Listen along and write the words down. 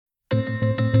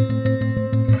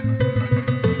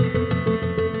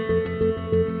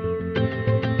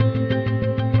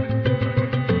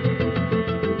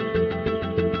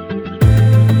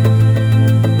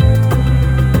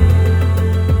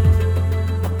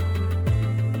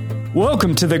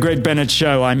Welcome to the Greg Bennett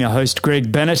Show. I'm your host,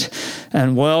 Greg Bennett.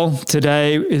 And well,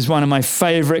 today is one of my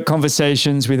favorite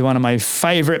conversations with one of my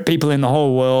favorite people in the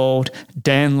whole world,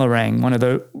 Dan Lorang, one of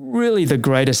the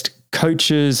greatest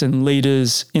coaches and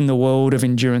leaders in the world of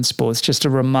endurance sports. Just a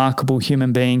remarkable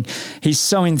human being. He's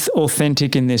so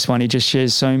authentic in this one. He just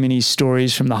shares so many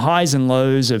stories from the highs and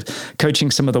lows of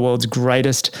coaching some of the world's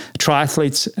greatest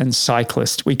triathletes and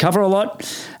cyclists. We cover a lot.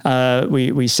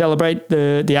 We celebrate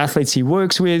the athletes he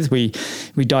works with. We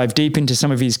dive deep into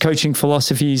some of his coaching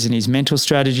philosophies and his mental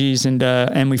strategies,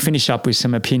 and we finish up with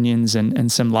some opinions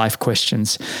and some life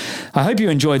questions. I hope you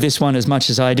enjoy this one as much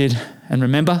as I did. And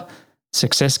remember,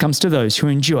 success comes to those who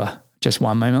endure just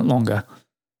one moment longer.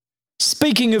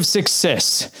 Speaking of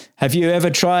success, have you ever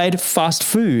tried fast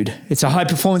food? It's a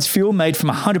high-performance fuel made from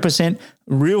 100%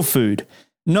 real food.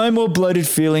 No more bloated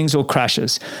feelings or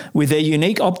crashes. With their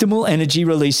unique optimal energy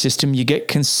release system, you get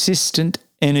consistent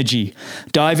energy.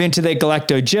 Dive into their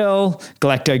Galacto Gel,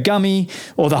 Galacto Gummy,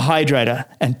 or the Hydrator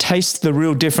and taste the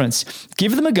real difference.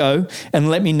 Give them a go and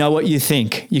let me know what you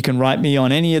think. You can write me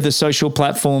on any of the social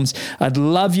platforms. I'd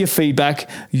love your feedback.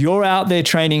 You're out there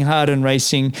training hard and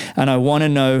racing, and I want to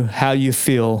know how you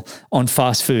feel on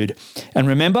fast food. And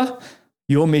remember,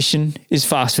 your mission is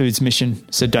fast food's mission,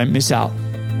 so don't miss out.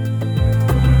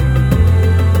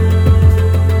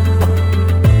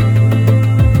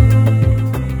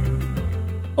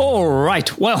 All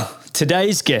right, well,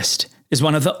 today's guest is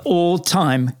one of the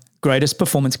all-time greatest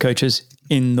performance coaches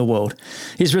in the world.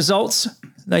 His results,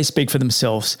 they speak for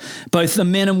themselves. Both the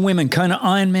men and women Kona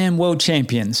Ironman world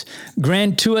champions,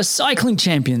 Grand Tour cycling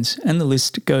champions, and the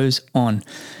list goes on.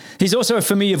 He's also a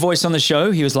familiar voice on the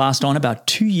show. He was last on about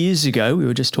 2 years ago. We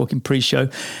were just talking pre-show.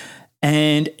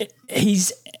 And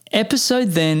his episode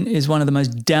then is one of the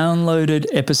most downloaded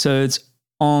episodes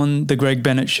on the Greg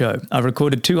Bennett Show. I've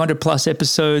recorded 200 plus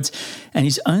episodes, and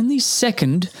he's only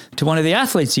second to one of the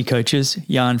athletes he coaches,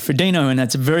 Jan Frodeno, and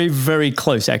that's very, very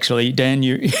close, actually. Dan,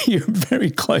 you're very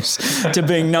close to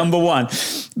being number one.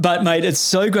 But, mate, it's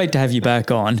so great to have you back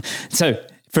on. So,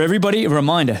 for everybody, a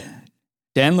reminder,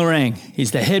 Dan Lorang,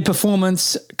 he's the head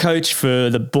performance coach for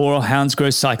the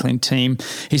Bora-Hansgrohe cycling team.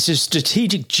 He's a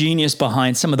strategic genius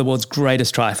behind some of the world's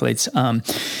greatest triathletes.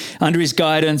 Under his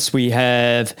guidance, we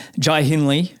have Jai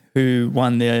Hindley, who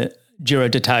won the Giro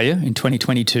d'Italia in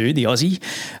 2022, the Aussie.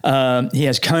 He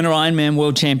has Kona Ironman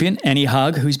world champion, Annie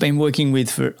Haug, who's been working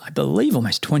with for, I believe,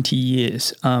 almost 20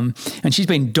 years. And she's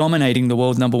been dominating the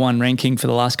world number one ranking for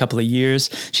the last couple of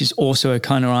years. She's also a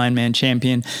Kona Ironman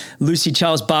champion. Lucy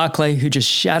Charles-Barclay, who just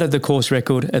shattered the course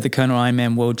record at the Kona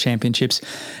Ironman World Championships.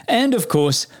 And, of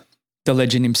course, the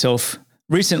legend himself,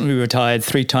 recently retired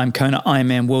three-time Kona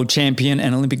Ironman world champion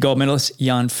and Olympic gold medalist,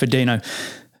 Jan Frodeno.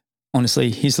 Honestly,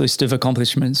 his list of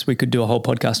accomplishments we could do a whole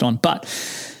podcast on. But,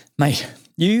 mate,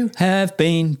 you have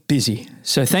been busy.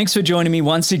 So thanks for joining me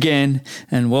once again,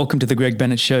 and welcome to the Greg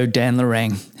Bennett Show, Dan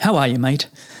Lorang. How are you, mate?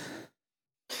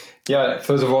 Yeah,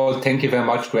 first of all, thank you very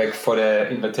much, Greg, for the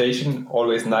invitation.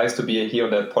 Always nice to be here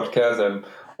on that podcast. I'm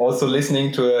also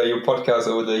listening to your podcast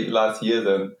over the last years,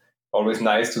 and always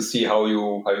nice to see how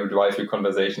you drive your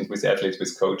conversations with athletes,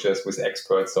 with coaches, with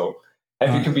experts. So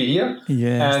happy to be here.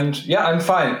 Yes. And yeah, I'm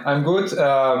fine. I'm good.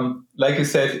 Like you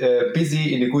said,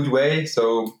 busy in a good way.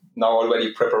 So now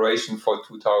already preparation for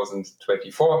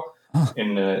 2024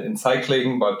 in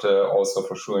cycling, but also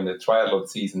for sure in the triathlon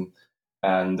season.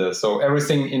 And so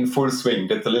everything in full swing.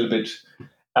 That's a little bit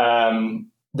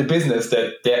the business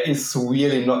that there is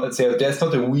really not, there's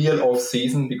not a real off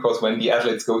season, because when the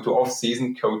athletes go to off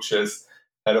season, coaches,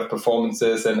 head of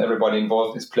performances, and everybody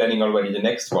involved is planning already the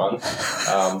next one.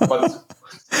 But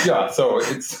yeah, so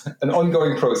it's an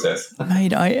ongoing process.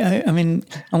 Mate, I mean,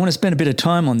 I want to spend a bit of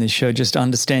time on this show just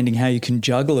understanding how you can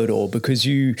juggle it all, because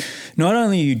you, not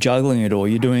only are you juggling it all,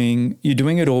 you're doing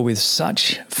it all with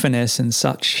such finesse and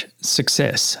such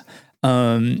success.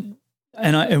 And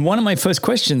one of my first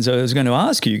questions I was going to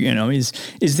ask you,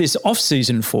 is this off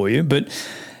season for you? But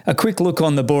a quick look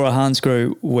on the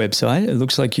Bora-Hansgrohe website. It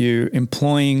looks like you're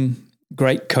employing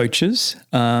great coaches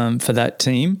for that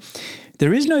team.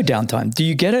 There is no downtime. Do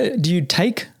you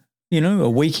take, a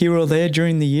week here or there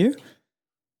during the year?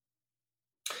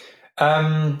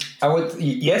 I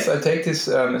take this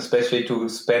especially to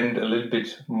spend a little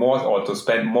bit more, or to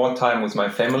spend more time with my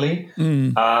family.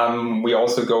 We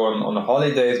also go on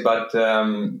holidays, but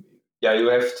you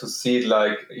have to see it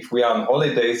like, if we are on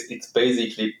holidays, it's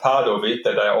basically part of it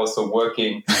that I also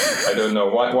working, I don't know,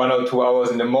 1 or 2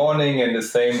 hours in the morning and the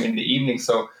same in the evening.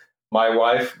 So my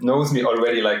wife knows me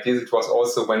already like this. It was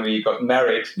also when we got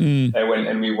married,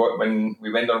 when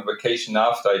we went on vacation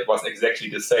after, it was exactly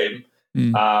the same.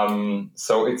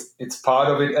 So it's part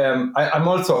of it. I'm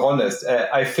also honest.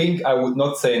 I think I would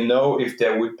not say no if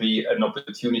there would be an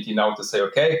opportunity now to say,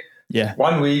 okay,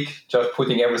 1 week, just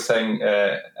putting everything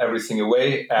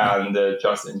away and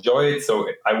just enjoy it. So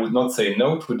I would not say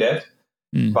no to that.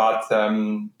 But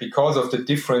because of the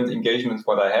different engagements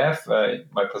what I have,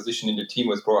 my position in the team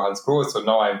was Bora-Hansgrohe. So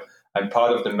now I'm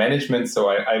part of the management. So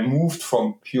I moved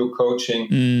from pure coaching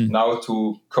now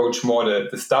to coach more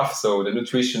the staff. So the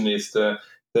nutritionist,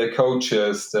 the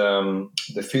coaches, the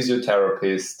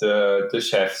physiotherapists, the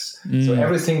chefs. So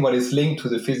everything what is linked to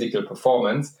the physical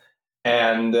performance.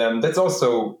 And that's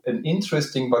also an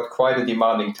interesting but quite a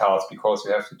demanding task because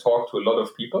you have to talk to a lot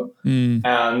of people.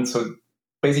 And so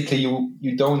basically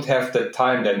you don't have that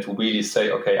time then to really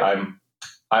say, okay, I'm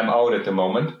out at the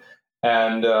moment.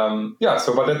 And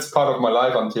but that's part of my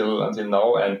life until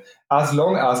now. And as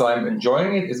long as I'm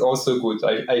enjoying it, it's also good.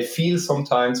 I feel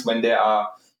sometimes when there are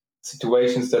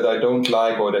situations that I don't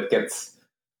like or that gets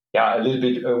a little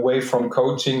bit away from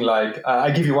coaching. Like I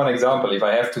give you one example. If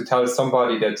I have to tell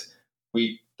somebody that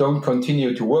we don't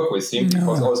continue to work with him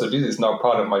because also this is now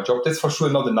part of my job, that's for sure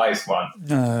not a nice one.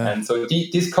 And so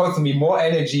this costs me more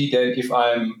energy than if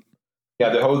I'm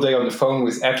the whole day on the phone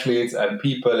with athletes and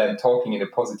people and talking in a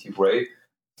positive way.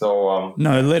 So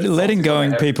letting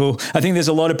going people, I think there's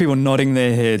a lot of people nodding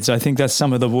their heads. I think that's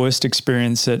some of the worst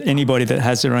experience that anybody that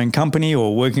has their own company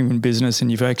or working in business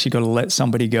and you've actually got to let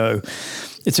somebody go.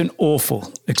 It's an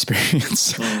awful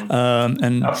experience.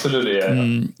 And absolutely,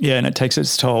 and it takes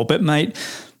its toll. But mate,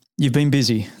 you've been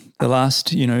busy. The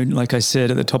last, like I said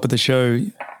at the top of the show,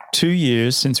 2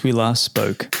 years since we last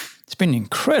spoke. It's been an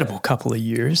incredible couple of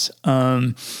years.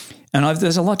 And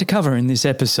there's a lot to cover in this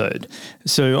episode.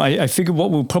 So I figured what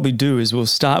we'll probably do is we'll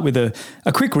start with a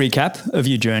quick recap of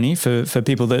your journey for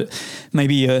people that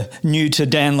maybe are new to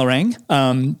Dan Lorang.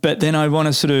 But then I want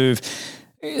to sort of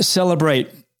celebrate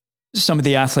some of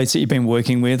the athletes that you've been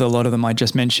working with. A lot of them I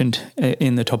just mentioned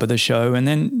in the top of the show. And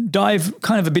then dive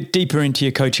kind of a bit deeper into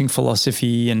your coaching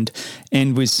philosophy and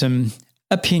end with some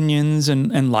opinions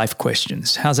and life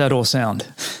questions. How's that all sound?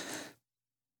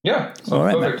 Yeah, all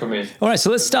right, perfect for me. All right, so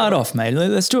let's start off, mate.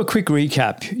 Let's do a quick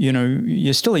recap.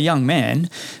 You're still a young man,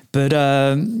 but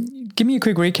give me a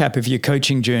quick recap of your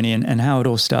coaching journey and how it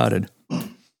all started.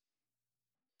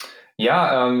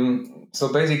 Yeah,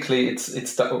 so basically,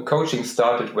 coaching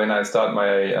started when I started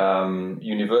my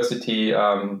university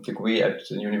degree at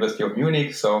the University of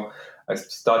Munich. So I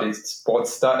studied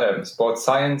sports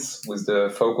science with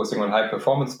the focusing on high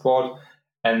performance sport,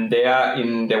 and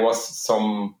there was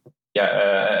some.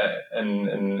 A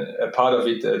part of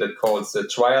it that calls the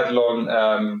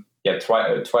triathlon,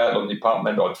 triathlon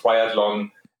department or triathlon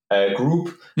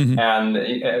group, and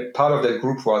part of that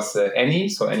group was Annie,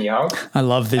 so Annie Haug. I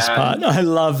love this part. I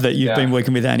love that you've been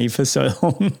working with Annie for so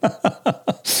long.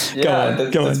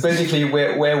 That's basically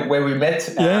where we met.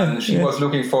 And she was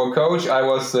looking for a coach. I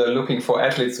was looking for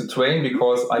athletes to train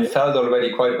because I felt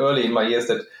already quite early in my years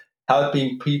that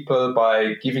helping people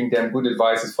by giving them good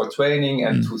advices for training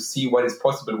and to see what is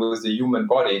possible with the human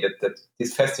body, that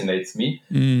this fascinates me.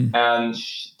 And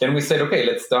then we said, okay,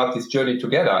 let's start this journey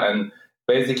together. And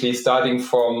basically starting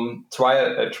from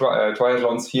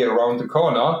triathlons here around the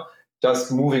corner,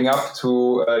 just moving up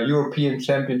to European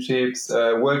championships,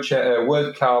 World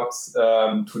Cups,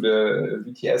 to the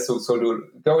VTS. So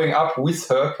going up with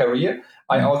her career,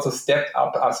 I also stepped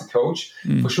up as a coach.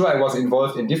 For sure, I was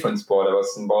involved in different sports. I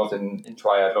was involved in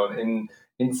triathlon,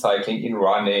 in cycling, in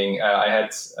running. I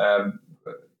had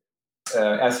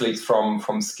athletes from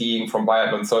skiing, from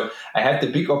biathlon. So I had the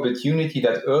big opportunity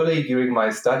that early during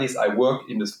my studies, I worked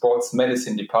in the sports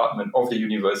medicine department of the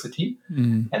university.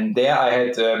 And there I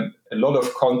had a lot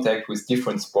of contact with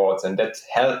different sports. And that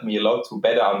helped me a lot to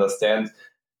better understand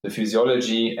the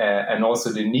physiology and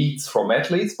also the needs from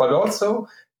athletes, but also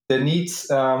the needs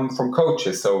from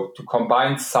coaches. So to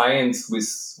combine science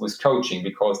with coaching,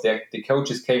 because the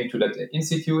coaches came to that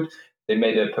institute, they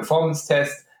made a performance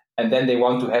test, and then they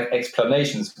want to have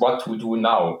explanations what to do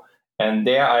now. And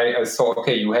there I saw,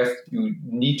 okay, you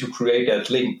need to create that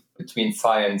link between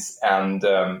science and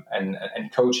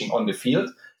coaching on the field.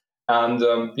 And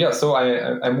so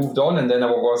I moved on, and then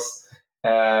I was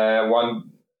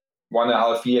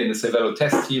 1.5 years in the Cervelo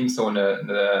test team, so in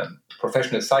a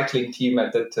professional cycling team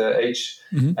at that age.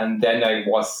 And then I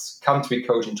was country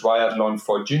coach in triathlon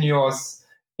for juniors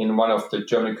in one of the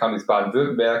German countries,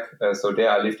 Baden-Württemberg. So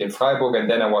there I lived in Freiburg, and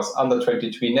then I was under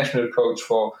 23 national coach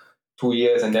for 2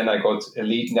 years, and then I got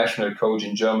elite national coach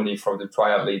in Germany for the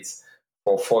triathletes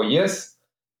for 4 years.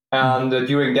 And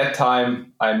during that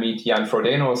time, I met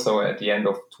Frodeno. So at the end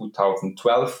of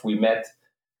 2012, we met,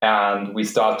 and we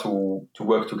start to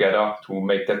work together to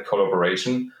make that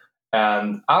collaboration.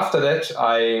 And after that,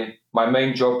 my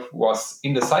main job was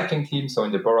in the cycling team, so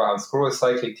in the Bora-Hansgrohe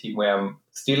cycling team, where I'm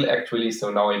still actually,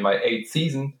 so now in my 8th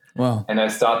season. Wow. And I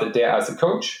started there as a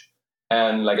coach.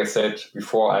 And like I said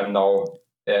before, I'm now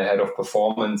head of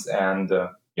performance, and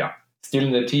still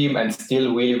in the team, and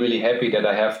still really, really happy that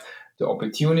I have the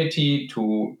opportunity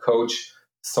to coach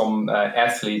some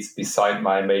athletes beside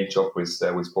my main job with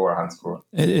Bora-Hansgrohe.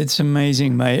 It's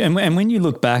amazing, mate. And when you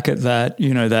look back at that,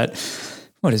 that,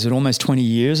 what is it, almost 20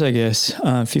 years, I guess,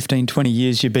 15, 20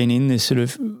 years you've been in this sort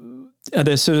of, are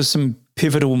there sort of some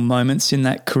pivotal moments in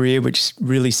that career which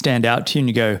really stand out to you and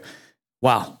you go,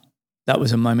 wow, that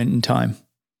was a moment in time?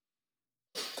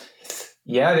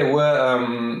 Yeah, there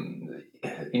were,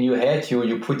 in your head,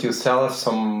 you put yourself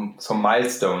some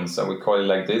milestones, I would call it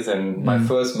like this. And my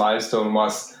first milestone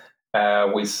was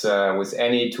with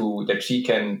Annie that she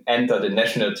can enter the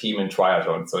national team in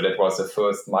triathlon. So that was the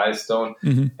first milestone.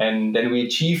 And then we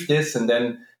achieved this. And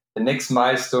then the next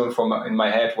milestone in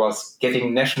my head was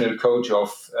getting national coach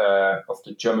of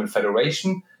the German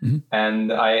Federation.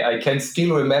 And I can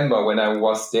still remember when I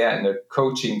was there in a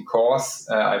coaching course.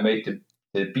 I made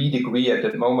the B degree at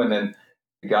that moment, and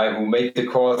the guy who made the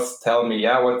course tell me,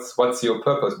 what's your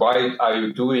purpose? Why are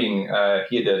you doing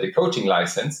here the coaching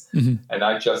license? And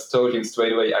I just told him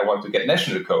straight away, I want to get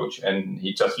national coach. And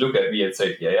he just looked at me and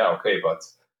said, okay, but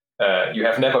you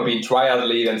have never been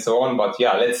triathlete and so on. But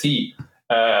let's see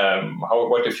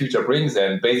what the future brings.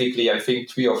 And basically, I think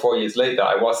 3 or 4 years later,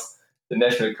 I was the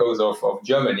national coach of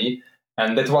Germany.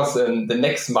 And that was the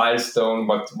next milestone,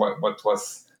 what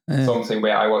was something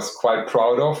where I was quite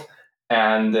proud of.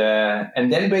 And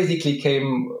then basically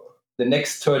came the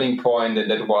next turning point, and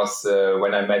that was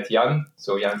when I met Jan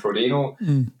Frodeno,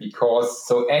 because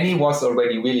Annie was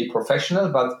already really professional,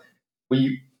 but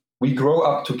we grow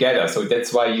up together. So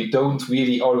that's why you don't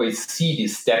really always see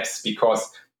these steps, because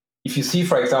if you see,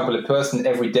 for example, a person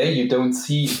every day, you don't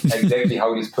see exactly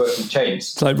how this person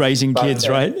changed. It's like raising kids,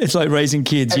 right? It's like raising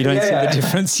kids. You don't see the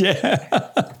difference.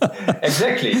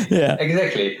 Exactly.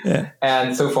 Exactly. Yeah.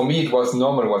 And so for me, it was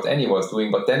normal what Annie was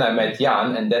doing. But then I met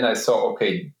Jan, and then I saw,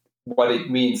 okay, what it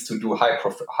means to do high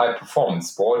performance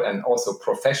sport and also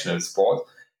professional sport.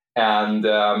 And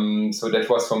so that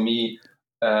was for me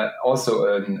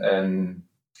also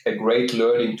a great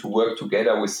learning to work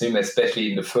together with him,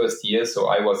 especially in the first year. So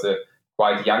I was a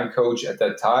quite young coach at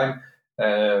that time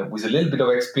with a little bit of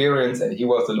experience, and he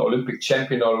was an Olympic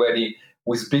champion already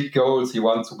with big goals. He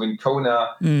wanted to win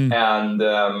Kona.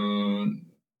 And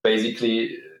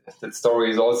basically, that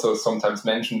story is also sometimes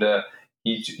mentioned.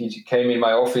 He came in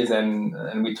my office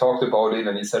and we talked about it,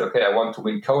 and he said, okay, I want to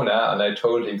win Kona. And I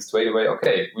told him straight away,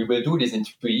 okay, we will do this in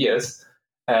 3 years.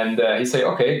 And he said,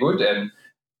 okay, good. And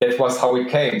that was how it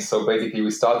came. So basically, we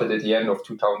started at the end of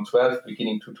 2012,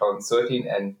 beginning 2013,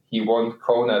 and he won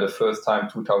Kona the first time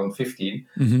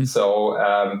 2015.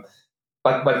 So,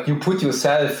 but you put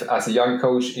yourself as a young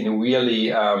coach in a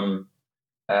really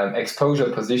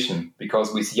exposure position,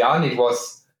 because with Jan, it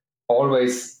was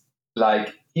always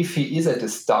like, if he is at the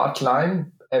start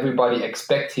line, everybody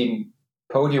expect him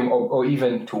podium or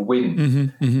even to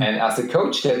win. And as a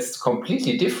coach, that's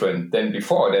completely different than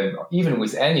before. Then even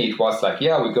with Annie, it was like, we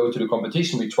go to the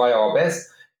competition, we try our best.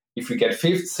 If we get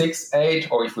 5th, 6th,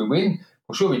 8th, or if we win,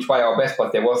 for sure we try our best.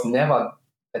 But there was never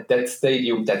at that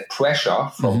stadium that pressure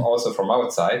from also from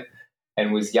outside.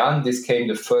 And with Jan, this came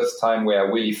the first time where I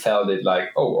really felt it like,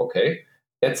 oh, okay,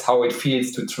 that's how it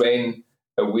feels to train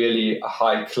a really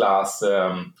high class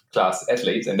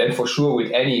athlete. And then for sure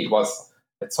with Annie, it was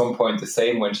at some point the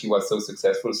same when she was so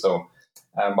successful. So,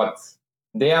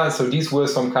 so these were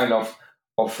some kind of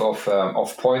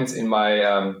points in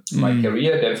my my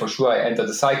career. Then for sure I entered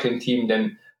the cycling team.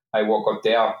 Then I work out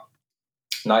there.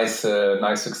 Nice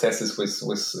successes with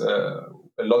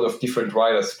a lot of different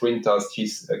riders, sprinters,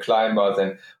 climbers,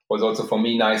 and was also for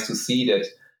me nice to see that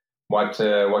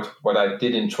what I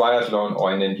did in triathlon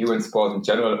or in endurance sport in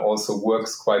general also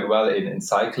works quite well in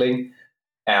cycling.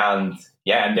 And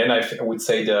then I would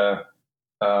say the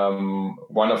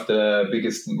one of the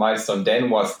biggest milestone then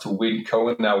was to win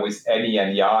Kona with Annie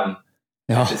and Jan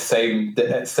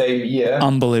the same year.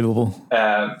 Unbelievable.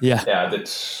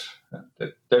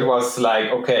 That was like,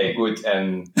 okay, good.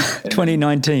 And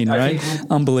 2019, right?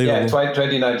 Unbelievable. Yeah,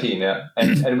 2019, yeah.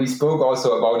 And we spoke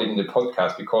also about it in the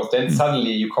podcast, because then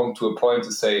suddenly you come to a point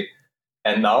to say,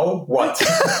 and now what?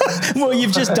 Well,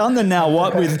 you've just done the now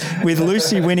what with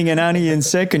Lucy winning and Annie in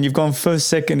second. You've gone first,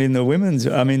 second in the women's.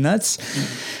 I mean, I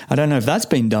don't know if that's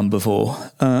been done before.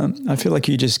 I feel like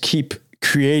you just keep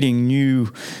creating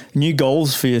new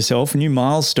goals for yourself, new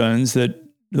milestones that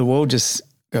the world just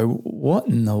go, what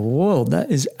in the world? That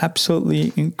is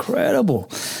absolutely incredible.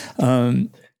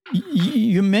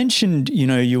 You mentioned,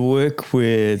 you work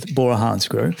with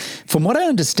Bora-Hansgrohe. From what I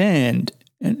understand,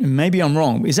 and maybe I'm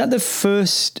wrong, is that the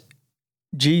first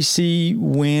GC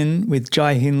win with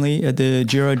Jai Hindley at the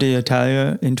Giro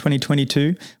d'Italia in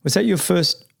 2022? Was that your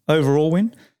first overall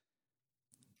win?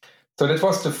 So that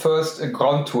was the first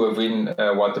Grand Tour win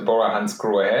what the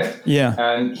Bora-Hansgrohe had. Yeah.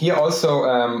 And here also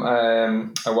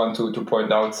I want to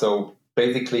point out, so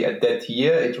basically at that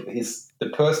year, the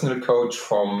personal coach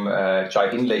from Jai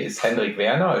Hindley is Henrik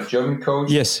Werner, a German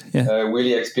coach. Yes. Yeah.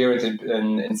 Really experienced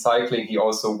in cycling. He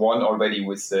also won already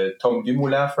with Tom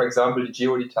Dumoulin, for example, the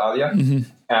Giro d'Italia. Mm-hmm.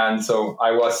 And so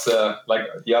I was like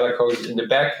the other coach in the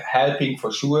back, helping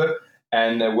for sure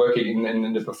and working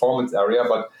in the performance area.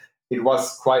 But it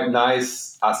was quite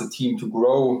nice as a team to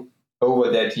grow over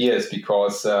that years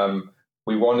because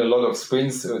we won a lot of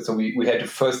sprints. So we had the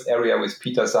first area with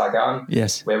Peter Sagan,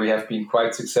 yes, where we have been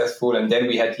quite successful. And then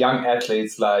we had young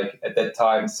athletes like at that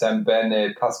time, Sam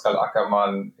Bennett, Pascal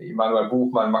Ackermann, Emanuel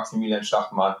Buchmann, Maximilian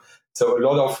Schachmann. So a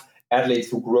lot of athletes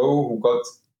who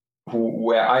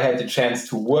where I had the chance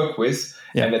to work with.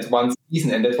 Yeah. And that's one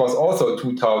season. And that was also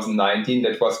 2019.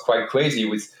 That was quite crazy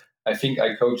with, I think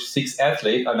I coached 6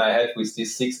 athletes, and I had with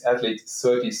these 6 athletes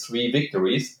 33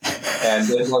 victories, and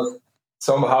it was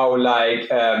somehow like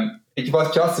it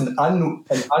was just an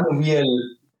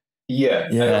unreal year.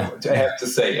 Yeah. I have to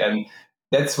say, and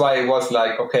that's why it was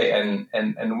like okay,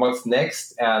 and what's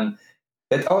next? And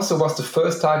that also was the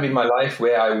first time in my life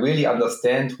where I really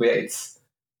understand where it's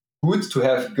good to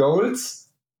have goals.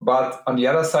 But on the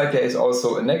other side, there is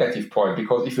also a negative point,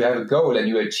 because if you have a goal and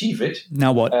you achieve it,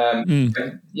 now what?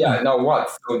 Now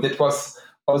what? So that was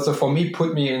also for me,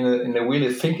 put me in a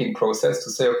really thinking process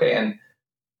to say, okay, and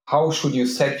how should you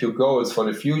set your goals for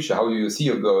the future? How do you see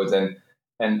your goals?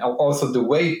 And also the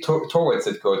way towards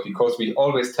that goal, because we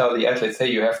always tell the athletes, hey,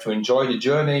 you have to enjoy the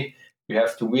journey. You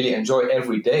have to really enjoy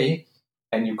every day.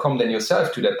 And you come then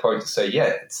yourself to that point to say, yeah,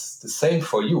 it's the same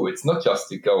for you. It's not just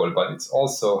the goal, but it's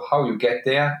also how you get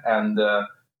there. And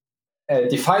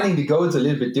defining the goals a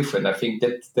little bit different. I think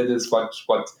that is what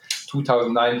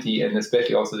 2019 and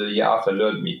especially also the year after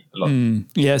learned me a lot.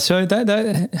 Yeah. So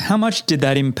that how much did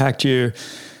that impact your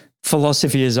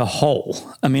philosophy as a whole?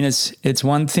 I mean, it's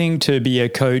one thing to be a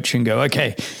coach and go,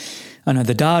 okay, I know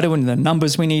the data and the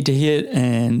numbers we need to hit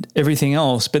and everything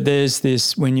else, but there's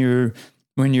this when you're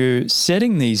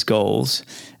setting these goals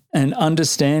and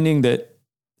understanding that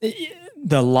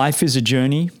the life is a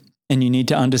journey and you need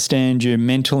to understand your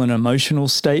mental and emotional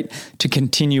state to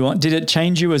continue on. Did it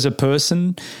change you as a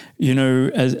person,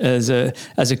 as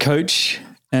a coach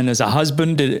and as a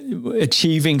husband,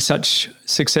 achieving such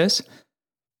success?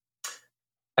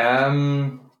 I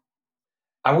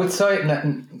would say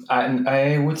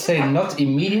not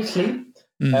immediately.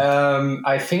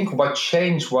 I think what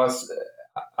changed was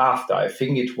after. I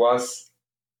think it was,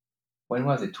 when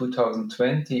was it,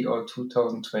 2020 or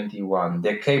 2021?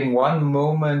 There came one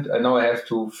moment, I know I have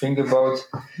to think about,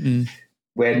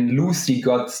 when Lucy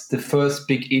got the first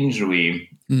big injury.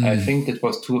 I think it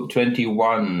was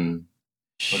 21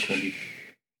 or 20.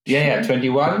 Yeah,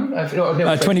 21.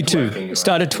 22.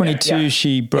 Started 22, yeah.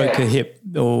 She broke her hip.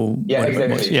 Or yeah,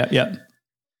 exactly. Yeah.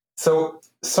 So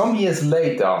some years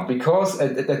later, because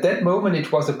at that moment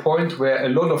it was a point where a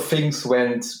lot of things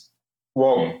went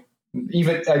wrong.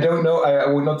 Even, I don't know, I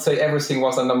would not say everything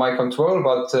was under my control,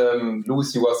 but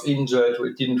Lucy was injured,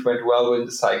 it didn't went well with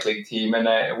the cycling team, and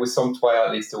with some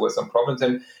triathletes there were some problems,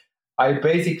 and I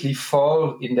basically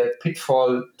fall in that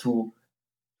pitfall to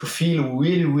feel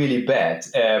really, really bad,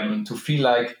 to feel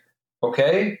like,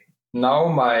 okay, now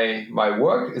my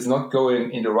work is not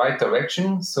going in the right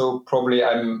direction, so probably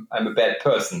I'm a bad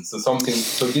person. So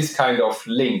this kind of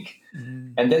link.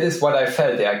 And that is what I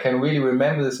felt there. I can really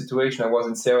remember the situation. I was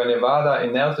in Sierra Nevada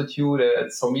in altitude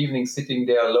at some evening, sitting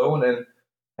there alone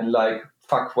and like,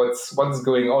 fuck, what's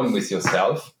going on with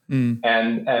yourself? And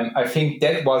I think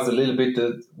that was a little bit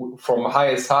from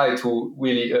highest high to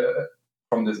really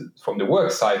from the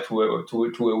work side to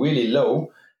a really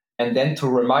low, and then to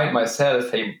remind myself,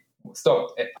 hey,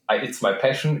 stop! It's my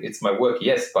passion, it's my work,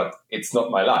 yes, but it's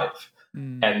not my life.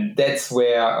 And that's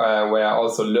where I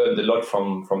also learned a lot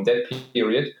from that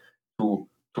period to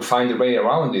find a way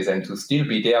around this and to still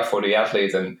be there for the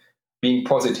athletes and being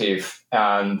positive.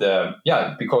 And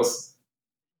because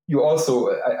you also,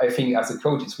 I think as a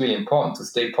coach, it's really important to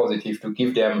stay positive, to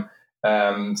give them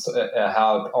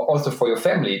help. Also for your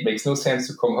family, it makes no sense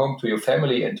to come home to your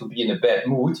family and to be in a bad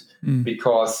mood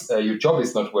because your job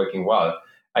is not working well.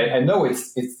 I know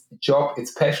it's job,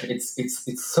 it's passion,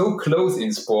 it's so close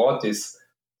in sport, this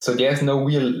So there's no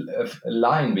real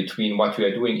line between what you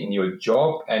are doing in your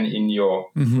job and in your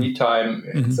free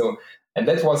time. So, and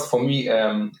that was for me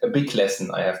a big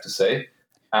lesson, I have to say.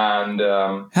 And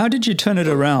how did you turn it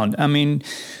around? I mean,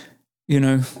 you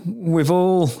know, we've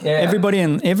all, everybody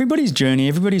and everybody's journey,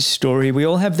 everybody's story, we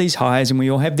all have these highs and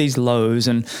we all have these lows.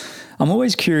 And I'm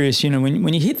always curious, you know,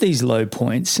 when you hit these low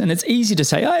points, and it's easy to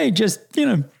say, hey, just, you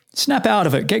know, snap out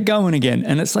of it, get going again.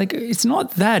 And it's like, it's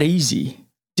not that easy.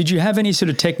 Did you have any sort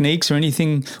of techniques or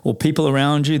anything or people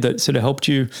around you that sort of helped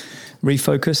you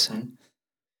refocus?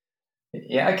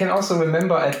 Yeah, I can also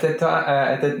remember at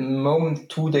that moment,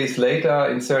 2 days later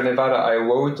in Sierra Nevada, I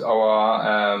wrote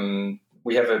our,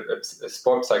 we have a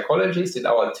sport psychologist in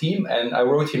our team, and I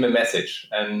wrote him a message.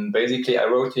 And basically I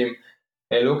wrote him,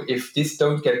 hey, look, if this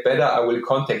don't get better, I will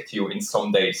contact you in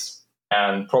some days.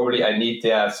 And probably I need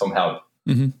there some help.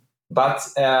 But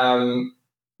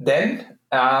then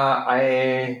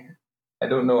I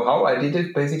don't know how I did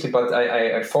it basically, but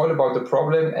I thought about the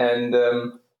problem, and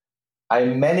I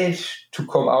managed to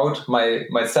come out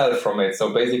myself from it.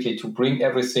 So basically to bring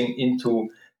everything into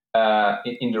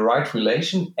in the right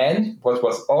relation. And what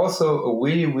was also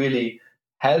really, really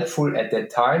helpful at that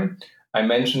time, I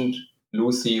mentioned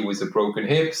Lucy with a broken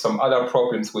hip, some other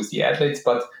problems with the athletes,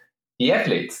 but the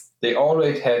athletes, they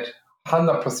always had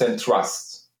 100%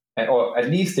 trust. Or at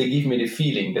least they give me the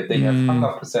feeling that they have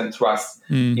 100% trust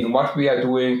in what we are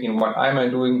doing, in what I'm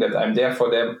doing, that I'm there for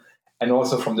them. And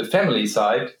also from the family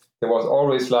side, there was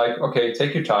always like, okay,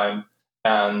 take your time.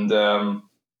 And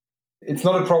it's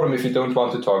not a problem if you don't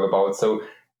want to talk about. So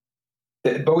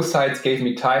both sides gave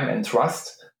me time and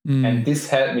trust. And this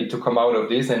helped me to come out of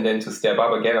this and then to step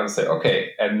up again and say,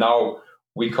 okay, and now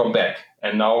we come back.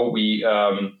 And now we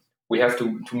have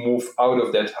to move out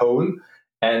of that hole.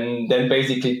 And then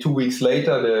basically 2 weeks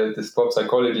later, the sport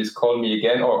psychologist called me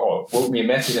again or wrote me a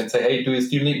message and said, hey, do you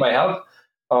still need my help?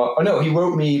 No, he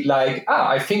wrote me like,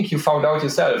 I think you found out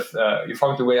yourself. You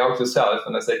found your way out yourself.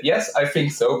 And I said, yes, I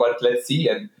think so, but let's see.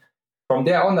 And from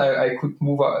there on, I could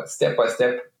move step by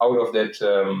step out of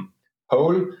that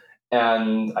hole.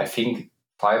 And I think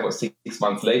 5 or 6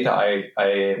 months later,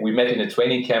 we met in a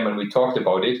training camp and we talked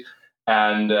about it.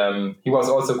 And he was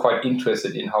also quite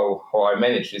interested in how I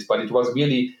managed this. But it was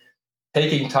really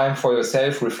taking time for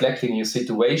yourself, reflecting your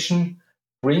situation,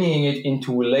 bringing it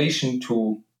into relation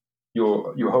to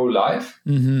your whole life,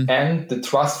 and the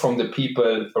trust from the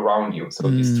people around you. So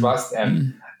this trust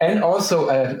and also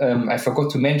I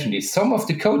forgot to mention this. Some of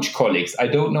the coach colleagues, I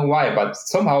don't know why, but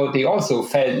somehow they also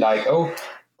felt like, oh,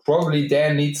 probably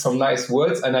Dan needs some nice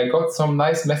words, and I got some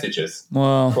nice messages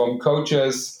from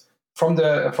coaches. From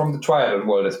the triathlon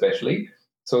world especially.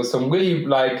 So some really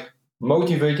like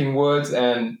motivating words,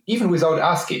 and even without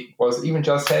asking, was even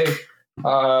just, hey,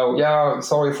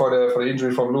 sorry for the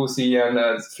injury from Lucy,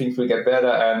 and things will get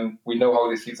better, and we know how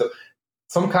this feels. So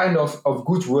some kind of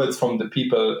good words from the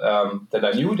people that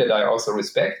I knew, that I also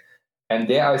respect. And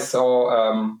there I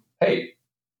saw, hey,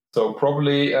 so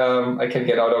probably I can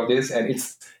get out of this, and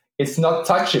it's not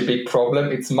such a big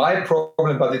problem. It's my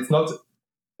problem, but it's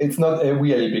not a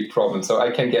really big problem, so I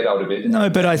can get out of it.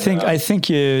 No, but I think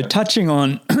you're touching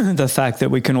on the fact that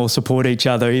we can all support each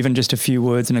other, even just a few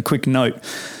words and a quick note.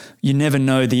 You never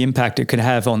know the impact it could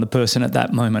have on the person at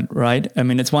that moment, right? I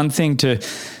mean, it's one thing to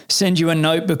send you a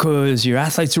note because your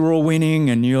athletes are all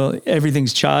winning and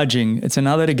everything's charging. It's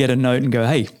another to get a note and go,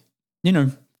 hey, you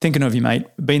know, thinking of you, mate,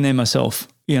 been there myself.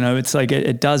 You know, it's like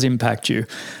it does impact you.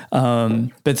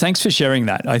 But thanks for sharing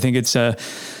that. I think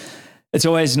it's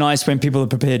always nice when people are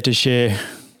prepared to share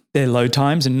their low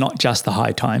times and not just the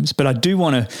high times. But I do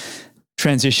want to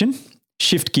transition,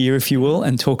 shift gear, if you will,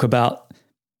 and talk about,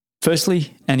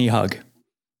 firstly, Annie Haug.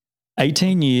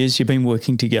 18 years you've been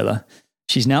working together.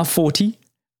 She's now 40.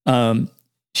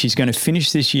 She's going to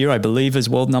finish this year, I believe, as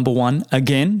world number 1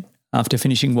 again, after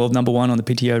finishing world number 1 on the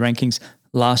PTO rankings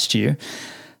last year.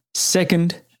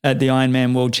 Second at the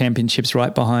Ironman World Championships,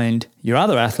 right behind your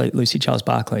other athlete, Lucy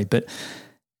Charles-Barclay. But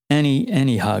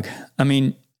Annie Haug, I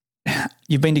mean,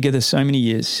 you've been together so many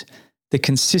years. The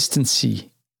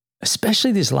consistency,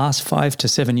 especially this last 5 to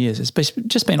 7 years, it's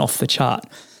just been off the chart.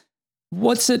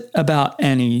 What's it about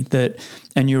Annie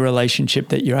and your relationship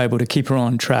that you're able to keep her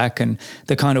on track, and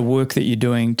the kind of work that you're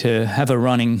doing to have her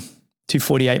running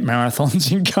 248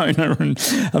 marathons in Kona? And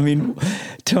I mean,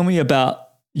 tell me about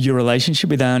your relationship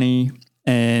with Annie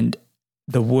and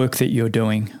the work that you're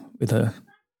doing with her.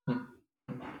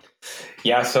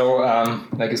 Yeah, so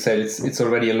like I said, it's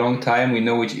already a long time. We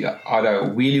know each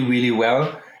other really, really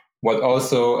well. What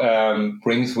also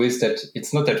brings with that,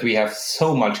 it's not that we have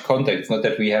so much contact. It's not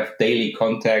that we have daily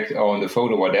contact or on the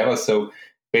phone or whatever. So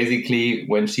basically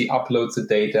when she uploads the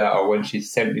data or when she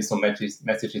sends me some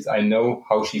messages, I know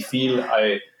how she feels.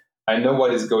 I know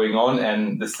what is going on,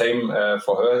 and the same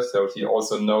for her. So she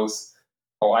also knows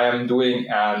how I am doing,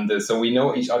 and so we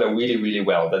know each other really, really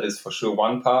well. That is for sure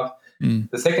one part.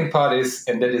 The second part is,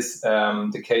 and that is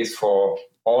the case for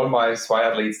all my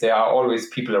triathletes, there are always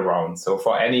people around. So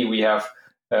for Annie, we have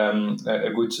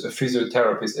a good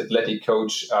physiotherapist, athletic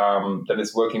coach that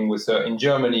is working with her in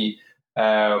Germany.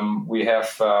 We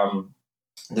have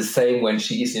the same when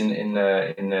she is in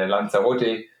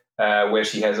Lanzarote, where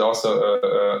she has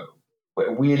also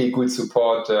a really good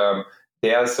support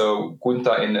there. So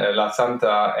Gunther in La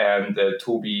Santa and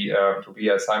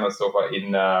Tobias Heimersdorfer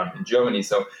in Germany.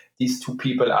 So these two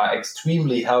people are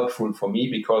extremely helpful for me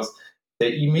because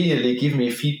they immediately give me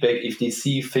feedback if they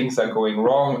see things are going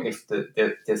wrong, if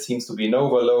there seems to be an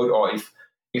overload, or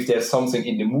if there's something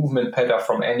in the movement pattern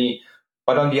from any.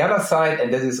 But on the other side,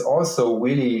 and this is also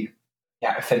really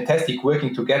fantastic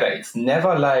working together, it's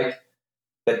never like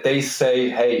that they say,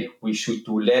 hey, we should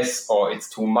do less or it's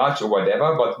too much or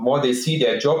whatever, but more they see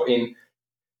their job in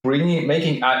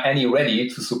making Annie ready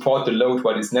to support the load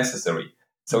what is necessary.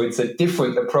 So it's a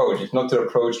different approach. It's not the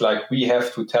approach like we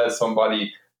have to tell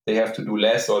somebody they have to do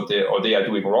less or they are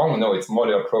doing wrong. No, it's more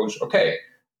the approach, okay,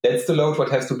 that's the load what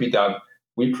has to be done.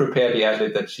 We prepare the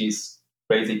athlete that she's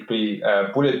basically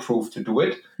bulletproof to do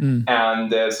it.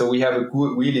 And so we have a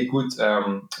really good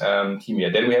team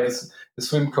here. Then we have a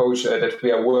swim coach that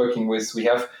we are working with. We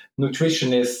have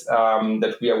nutritionists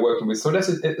that we are working with. So there's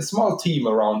a small team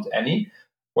around Annie.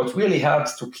 What really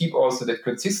helps to keep also that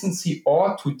consistency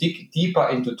or to dig deeper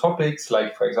into topics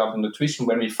like, for example, nutrition,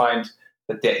 when we find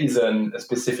that there is a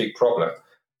specific problem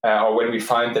or when we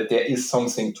find that there is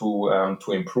something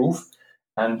to improve.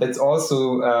 And that's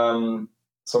also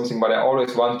something what I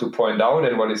always want to point out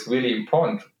and what is really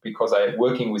important, because I'm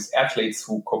working with athletes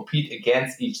who compete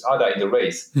against each other in the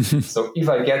race. So if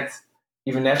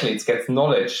an athlete gets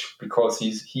knowledge because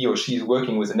he or she is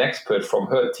working with an expert from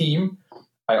her team,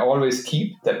 I always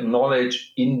keep that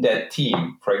knowledge in that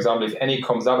team. For example, if Annie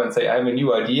comes up and say, I have a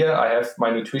new idea, I have my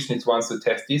nutritionist wants to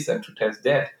test this and to test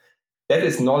that. That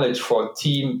is knowledge for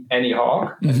team Annie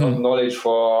Haug, and not knowledge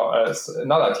for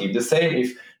another team. The same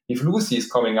if Lucy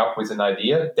is coming up with an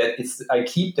idea, I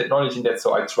keep that knowledge in that.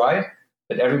 So I try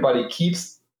that everybody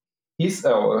keeps his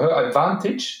or her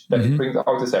advantage that he brings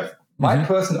out himself. My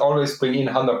person always bring in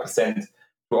 100% to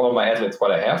all my athletes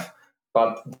what I have.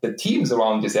 But the teams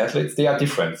around these athletes, they are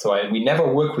different. So we never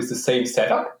work with the same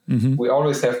setup. We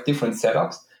always have different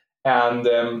setups. And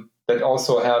that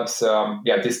also helps,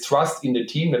 this trust in the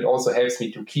team. That also helps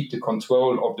me to keep the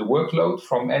control of the workload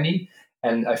from Annie.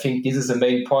 And I think this is the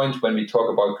main point when we talk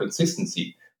about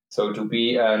consistency. So to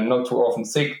be not too often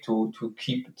sick, to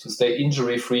stay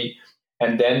injury free.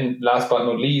 And then last but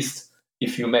not least,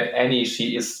 if you met Annie,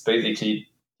 she is basically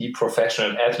the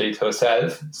professional athlete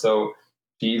herself. So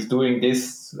she is doing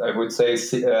this, I would say,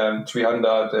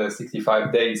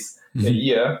 365 days a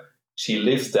year. She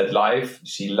lives that life.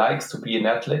 She likes to be an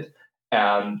athlete.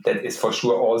 And that is for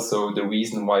sure also the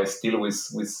reason why still with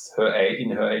her in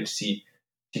her age, she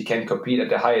can compete at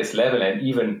the highest level. And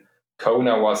even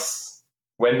Kona were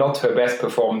not her best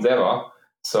performance ever.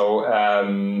 So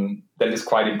that is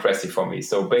quite impressive for me.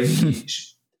 So basically,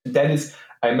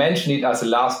 I mentioned it as a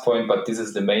last point, but this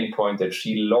is the main point, that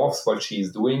she loves what she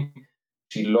is doing.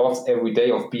 She loves every day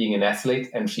of being an athlete,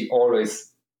 and she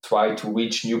always tries to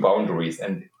reach new boundaries.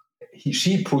 And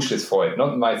she pushes for it,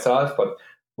 not myself, but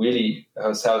really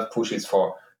herself pushes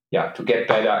for to get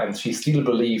better. And she still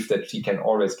believes that she can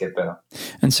always get better.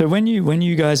 And so when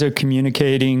you guys are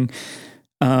communicating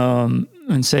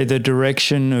and say the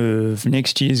direction of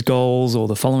next year's goals or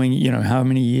the following, how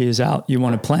many years out you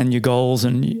want to plan your goals,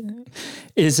 and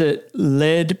is it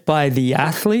led by the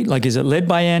athlete? Like, is it led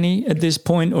by Annie at this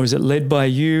point, or is it led by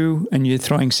you and you're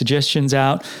throwing suggestions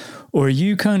out? Or are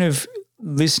you kind of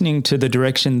listening to the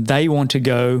direction they want to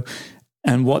go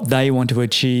and what they want to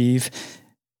achieve?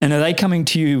 And are they coming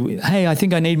to you, hey, I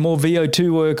think I need more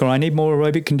VO2 work, or I need more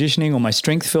aerobic conditioning, or my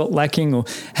strength felt lacking? Or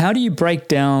how do you break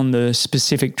down the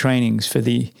specific trainings for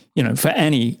for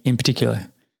Annie in particular?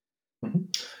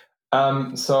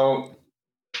 So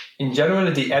in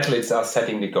general, the athletes are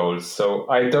setting the goals. So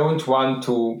I don't want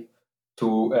to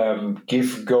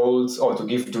give goals or to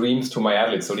give dreams to my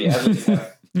athletes. So the athletes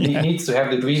needs to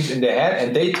have the dreams in their head,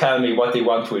 and they tell me what they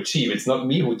want to achieve. It's not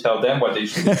me who tell them what they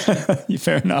should achieve.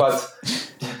 Fair enough. But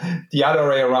the other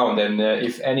way around. And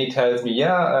if Annie tells me,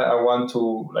 I want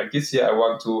to, like this year, I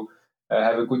want to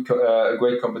have a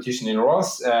great competition in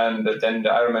Ross, and then the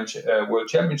Ironman World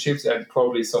Championships, and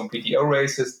probably some PTO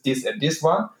races, this and this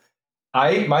one.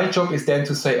 my job is then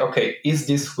to say, okay, is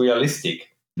this realistic?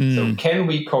 So can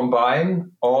we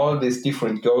combine all these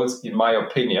different goals, in my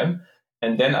opinion?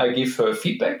 And then I give her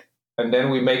feedback, and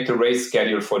then we make the race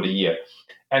schedule for the year.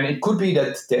 And it could be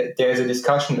that there's a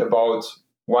discussion about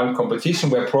one competition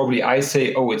where probably I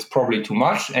say, oh, it's probably too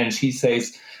much. And she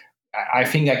says, I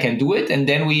think I can do it. And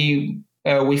then we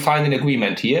find an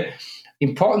agreement here.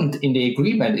 Important in the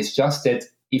agreement is just that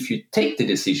if you take the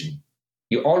decision,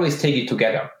 you always take it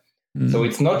together. So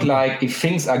it's not like if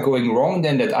things are going wrong,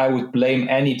 then that I would blame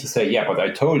Annie to say, yeah, but I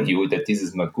told you that this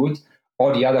is not good,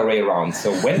 or the other way around.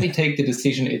 So when we take the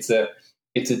decision, it's a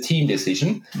team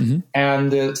decision.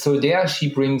 And so there she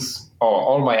brings, or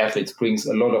all my athletes brings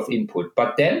a lot of input.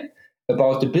 But then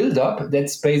about the build-up,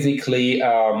 that's basically,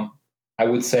 I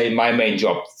would say, my main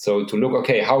job. So to look,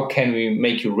 okay, how can we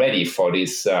make you ready for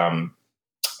these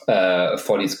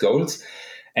goals?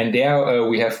 And there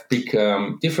we have big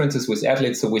differences with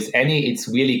athletes. So with Annie, it's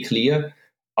really clear.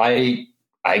 I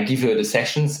give her the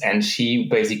sessions, and she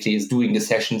basically is doing the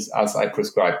sessions as I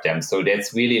prescribe them. So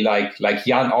that's really like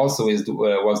Jan also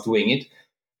was doing it.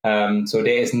 So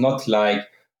there is not like,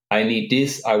 I need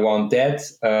this, I want that,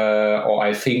 or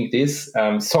I think this.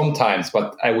 Sometimes,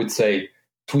 but I would say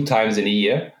 2 times in a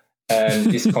year,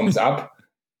 this comes up.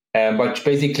 But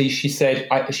basically, she said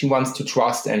she wants to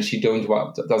trust, and she doesn't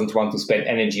want to spend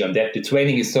energy on that. The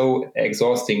training is so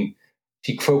exhausting.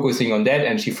 She's focusing on that,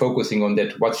 and she's focusing on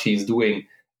that. What she's doing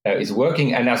is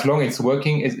working, and as long as it's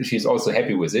working, she's also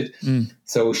happy with it.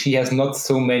 So she has not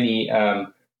so many,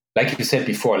 like you said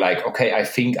before, like, okay, I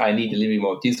think I need a little bit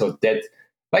more this or that.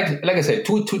 Like I said,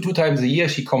 two times a year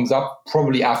she comes up,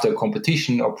 probably after a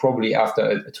competition or probably after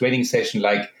a training session,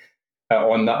 like.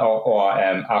 Or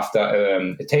after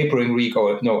a tapering week,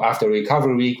 or no, after a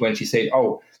recovery week, when she said,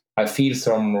 "Oh, I feel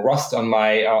some rust on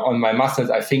my muscles.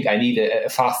 I think I need a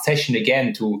fast session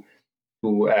again to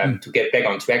get back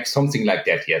on track." Something like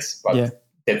that. Yes, but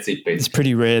that's it. Basically. It's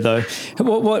pretty rare though.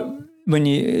 What when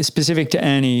you specific to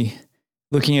Annie,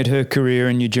 looking at her career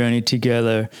and your journey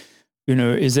together,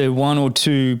 is there 1 or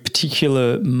 2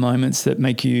 particular moments that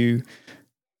make you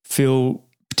feel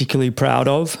particularly proud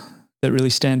of, that really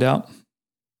stand out?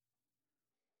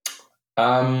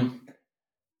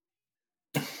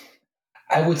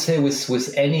 I would say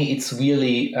with Annie, it's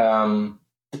really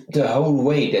the whole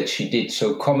way that she did.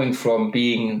 So coming from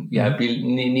being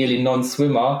nearly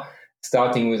non-swimmer,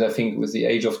 starting with, I think, with the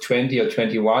age of 20 or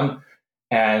 21,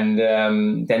 and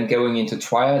then going into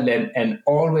triathlon, and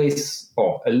always,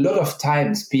 or a lot of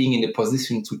times, being in the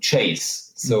position to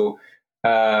chase. So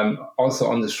also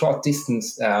on the short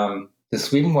distance, the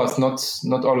swim was not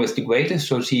always the greatest.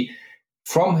 So she,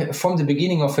 from the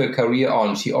beginning of her career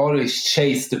on, she always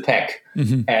chased the pack.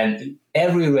 And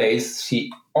every race,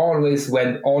 she always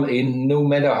went all in, no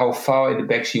matter how far in the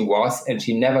back she was, and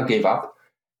she never gave up.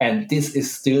 And this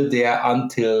is still there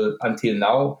until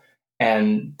now.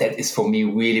 And that is, for me,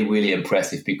 really, really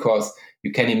impressive, because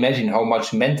you can imagine how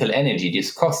much mental energy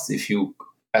this costs if you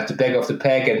at the back of the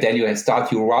pack, and then you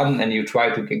start your run and you try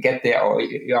to get there, or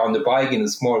you're on the bike in a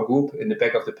small group in the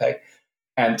back of the pack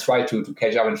and try to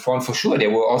catch up in front. For sure, there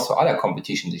were also other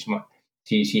competitions.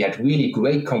 She had really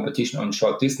great competition on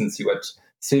short distance. She got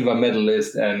silver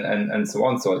medalist and so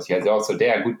on. So she has also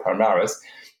there good palmarès.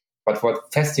 But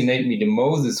what fascinated me the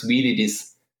most is really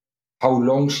this, how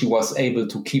long she was able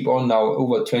to keep on now,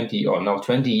 over 20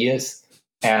 years.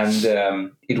 And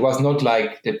it was not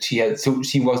like that so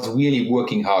she was really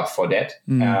working hard for that.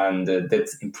 And that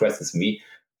impresses me.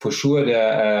 For sure,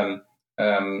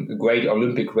 the great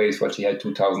Olympic race, what she had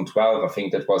 2012, I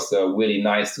think that was really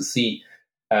nice to see.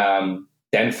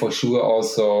 Then for sure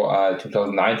also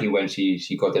 2019, when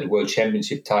she got that World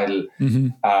Championship title.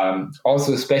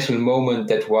 Also a special moment,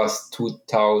 that was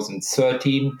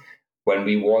 2013, when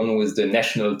we won with the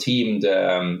national team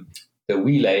the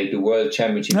relay, the World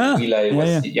Championship relay,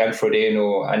 was Jan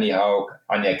Frodeno, Annie Haug,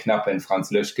 Anja Knappe, and Franz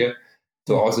Löschke.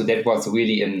 So also that was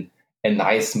really a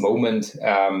nice moment,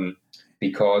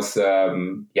 because we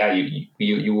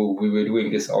were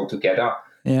doing this all together.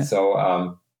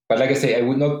 So but like I say, I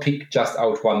would not pick just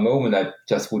out one moment. I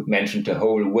just would mention the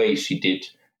whole way she did.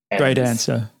 Great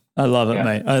answer. I love it,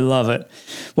 mate. I love it.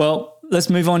 Well, let's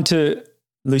move on to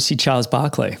Lucy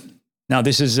Charles-Barclay. Now,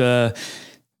 this is,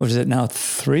 what is it now,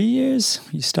 3 years?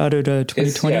 You started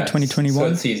 2020,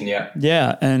 2021? Third season,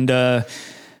 Yeah, and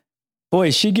boy,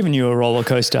 is she giving you a roller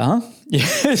coaster, huh?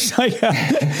 Yes,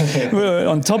 we're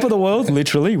on top of the world,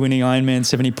 literally winning Ironman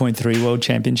 70.3 World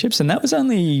Championships. And that was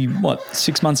only,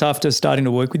 6 months after starting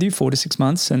to work with you, 4 to 6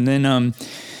 months. And then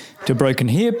to broken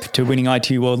hip, to winning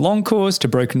ITU World Long Course, to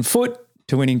broken foot,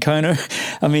 to winning Kona.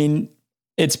 I mean,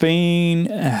 it's been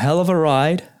a hell of a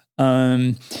ride.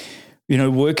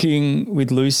 Working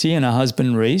with Lucy and her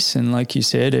husband, Reese, and like you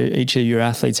said, each of your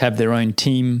athletes have their own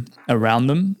team around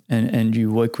them, and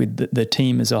you work with the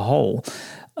team as a whole.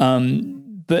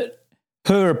 But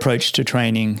her approach to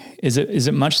training, is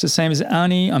it much the same as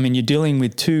Annie? I mean, you're dealing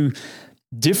with two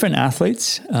different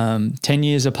athletes, 10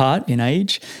 years apart in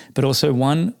age, but also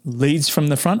one leads from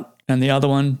the front and the other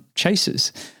one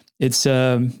chases. It's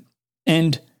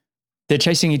and they're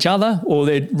chasing each other or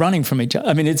they're running from each other.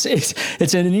 I mean, it's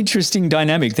an interesting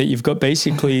dynamic that you've got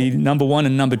basically number one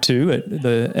and number two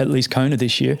at least Kona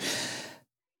this year.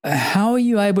 How are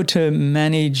you able to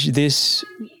manage this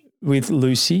with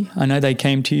Lucy? I know they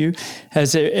came to you.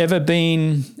 Has there ever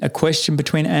been a question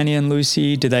between Annie and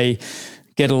Lucy? Do they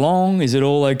get along? Is it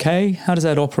all okay? How does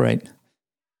that operate?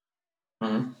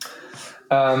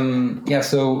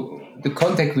 So the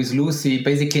contact with Lucy,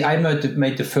 basically I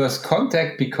made the first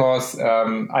contact because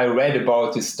I read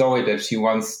about this story that she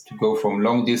wants to go from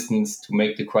long distance to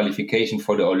make the qualification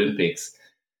for the Olympics.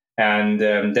 And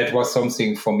that was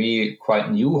something for me quite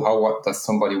new. What does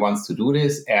somebody wants to do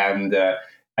this? And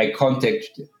I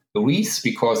contacted Reese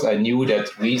because I knew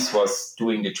that Reese was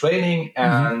doing the training.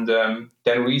 And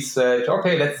then Reese said,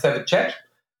 okay, let's have a chat.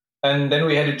 And then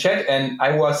we had a chat, and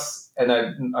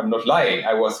I'm not lying,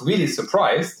 I was really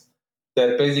surprised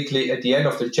that basically at the end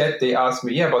of the chat, they asked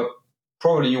me, but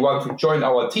probably you want to join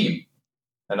our team.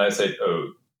 And I said,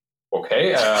 oh,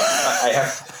 okay. I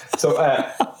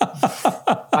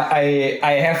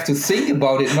have to think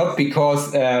about it, not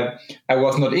because I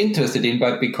was not interested in,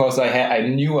 but because I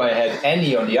knew I had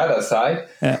Annie on the other side.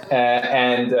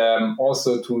 And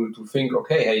also to think,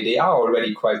 okay, hey, they are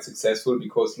already quite successful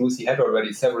because Lucy had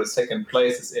already several second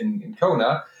places in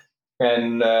Kona.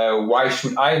 And why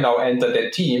should I now enter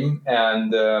that team?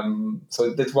 And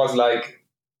so that was like,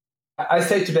 I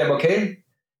said to them, okay,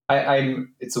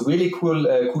 it's a really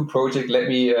cool project. Let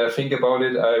me think about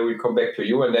it. I will come back to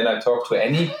you. And then I talked to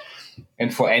Annie.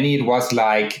 And for Annie, it was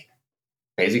like,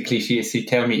 basically, she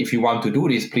tell me, if you want to do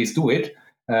this, please do it.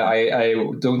 I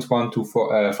don't want to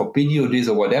forbid you this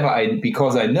or whatever,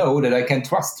 because I know that I can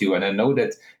trust you. And I know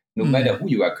that no matter who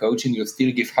you are coaching, you'll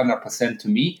still give 100% to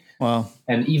me. Wow.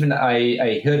 And even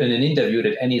I heard in an interview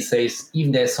that Annie says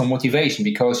even there's some motivation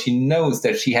because she knows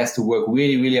that she has to work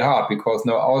really, really hard because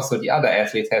now also the other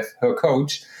athletes have her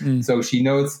coach. So she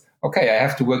knows, okay, I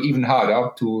have to work even harder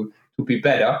to be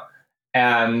better.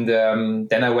 And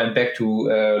then I went back to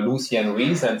Lucy and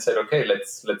Reese and said, okay,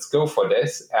 let's go for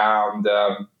this. And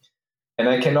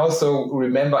I can also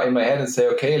remember in my head and say,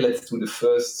 okay, let's do the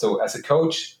first. So as a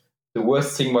coach, the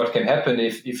worst thing what can happen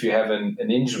if you have an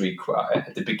injury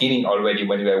at the beginning already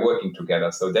when we are working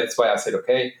together. So that's why I said,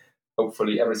 okay,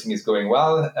 hopefully everything is going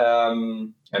well.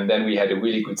 And then we had a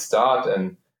really good start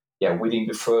and winning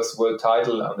the first world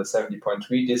title on the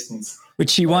 70.3 distance.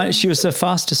 Which she won. She was the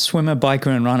fastest swimmer, biker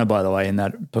and runner, by the way, in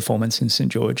that performance in St.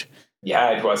 George.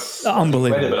 Yeah, it was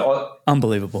unbelievable.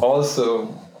 Unbelievable.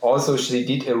 Also, she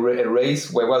did a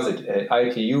race. Where was it? An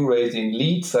ITU race in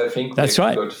Leeds, I think. That's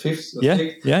right. Got fifth or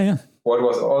sixth. Yeah. What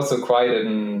was also quite a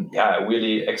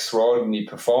really extraordinary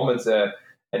performance.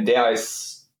 And there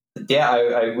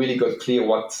I really got clear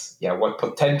what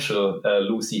potential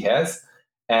Lucy has.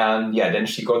 And then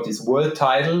she got this world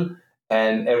title,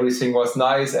 and everything was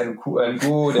nice and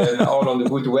good and all on the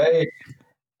good way.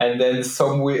 And then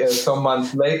some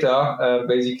months later,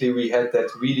 basically we had that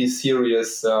really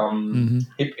serious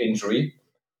hip injury.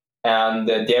 And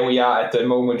there we are at the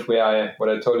moment what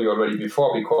I told you already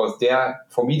before, because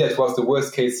for me, that was the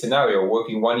worst case scenario,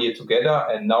 working 1 year together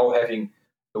and now having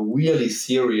a really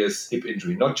serious hip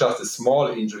injury, not just a small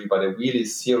injury, but a really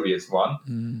serious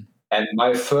one. And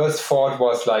my first thought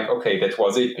was like, okay, that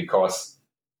was it, because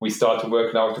we start to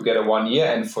work now together 1 year,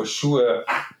 and for sure,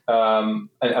 and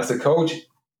as a coach,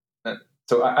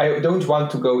 so I don't want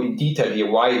to go in detail here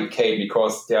why it came,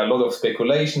 because there are a lot of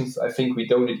speculations. I think we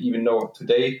don't even know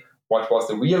today what was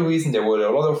the real reason. There were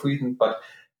a lot of reasons, but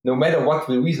no matter what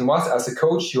the reason was, as a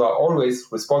coach, you are always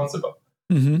responsible.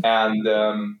 And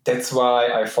that's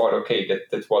why I thought, okay,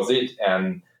 that was it.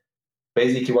 And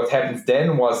basically what happens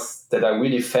then was that I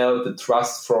really felt the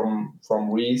trust from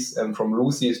Reese and from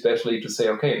Lucy especially to say,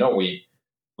 okay, no, we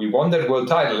won that world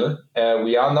title.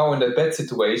 We are now in that bad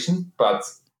situation, but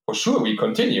for sure we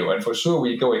continue, and for sure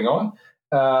we're going on,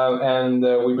 and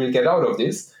we will get out of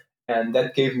this. And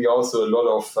that gave me also a lot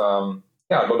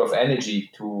of energy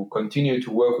to continue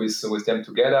to work with them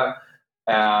together.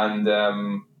 And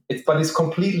it's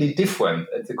completely different.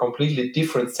 It's a completely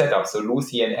different setup. So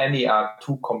Lucy and Annie are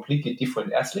two completely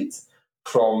different athletes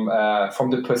from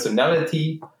the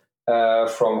personality,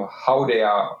 from how they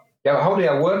are how they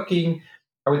are working,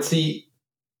 I would see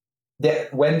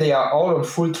that when they are all on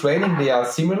full training, they are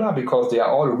similar because they are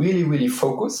all really, really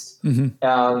focused.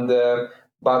 And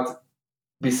but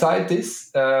beside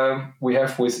this, we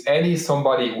have with Annie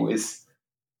somebody who is,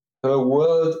 her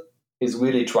world is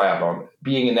really triathlon,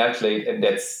 being an athlete, and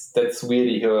that's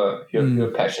really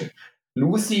her passion.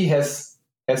 Lucy has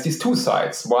these two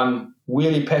sides: one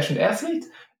really passionate athlete,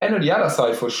 and on the other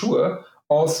side, for sure,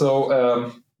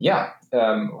 also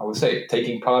I would say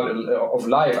taking part of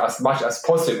life as much as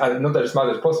possible. Not as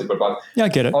much as possible, but I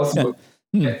get it. Also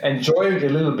enjoying a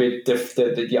little bit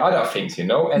the other things,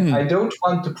 And I don't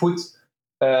want to put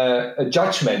a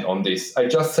judgment on this. I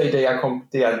just say they are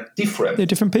different. They're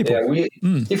different people. They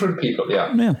are different people.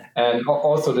 Yeah. And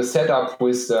also the setup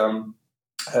with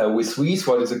Reese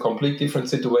was a complete different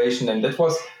situation, and that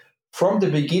was from the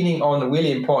beginning on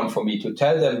really important for me to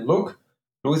tell them, look,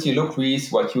 Lucy, look,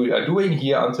 Reese, what you are doing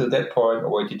here until that point, or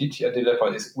what you did until that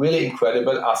point, is really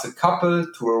incredible. As a couple,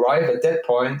 to arrive at that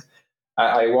point,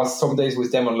 I was some days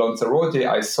with them on Lanzarote.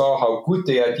 I saw how good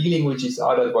they are dealing with each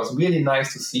other. It was really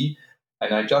nice to see.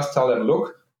 And I just tell them,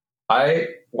 look, I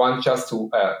want just to,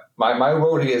 my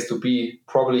role here is to be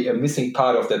probably a missing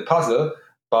part of that puzzle,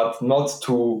 but not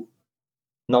to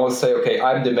now say, okay,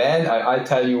 I'm the man. I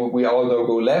tell you, we all know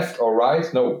go left or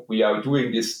right. No, we are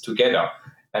doing this together.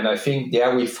 And I think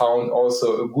there we found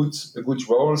also a good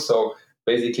role. So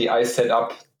basically, I set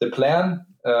up the plan,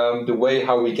 the way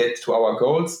how we get to our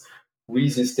goals.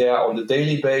 Reese is there on the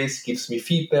daily basis, gives me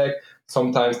feedback.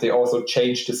 Sometimes they also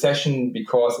change the session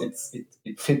because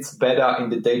it fits better in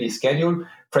the daily schedule.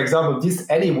 For example, this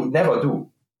Annie would never do.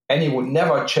 Annie would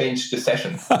never change the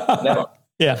session. Never.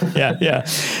 Yeah.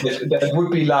 That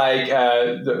would be like,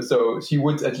 so she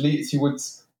would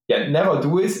never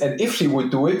do it. And if she would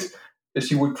do it,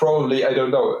 she would probably, I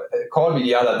don't know, call me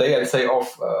the other day and say,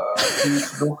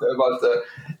 please look about the,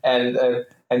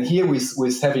 and here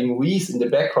with having Reese in the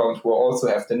background who also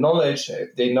have the knowledge,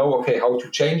 they know, okay, how to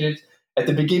change it. At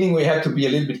the beginning, we had to be a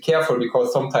little bit careful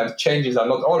because sometimes changes are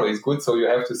not always good. So you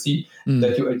have to see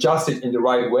that you adjust it in the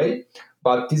right way.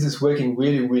 But this is working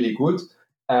really, really good.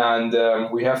 And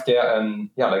we have there,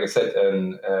 like I said,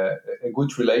 a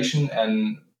good relation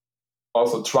and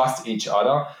also trust each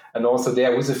other. And also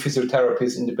there with a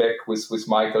physiotherapist in the back with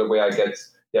Michael, where I get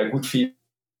good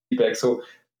feedback. So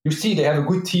you see they have a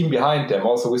good team behind them,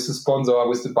 also with the sponsor,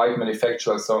 with the bike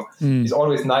manufacturer. So it's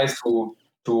always nice to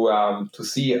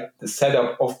see the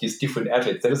setup of these different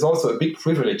athletes. That is also a big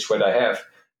privilege that I have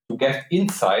to get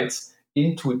insights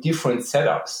into different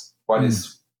setups. What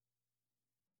is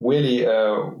really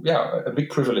a big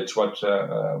privilege what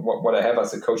I have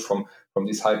as a coach from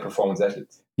these high performance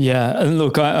athletes. Yeah, and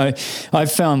look, I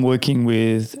found working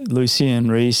with Lucy and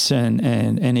Reese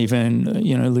and even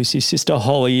Lucy's sister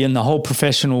Holly and the whole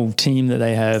professional team that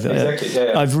they have. Exactly.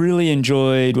 I've really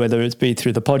enjoyed, whether it's be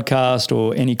through the podcast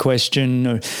or any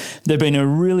question. They've been a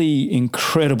really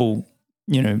incredible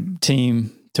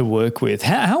team to work with.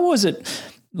 How was it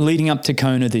leading up to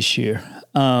Kona this year?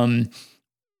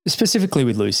 Specifically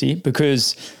with Lucy,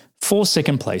 because 4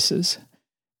 second places.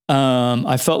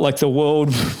 I felt like the world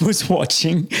was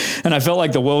watching, and I felt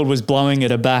like the world was blowing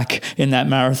at her back in that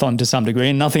marathon to some degree.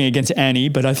 And nothing against Annie,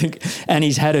 but I think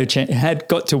Annie's had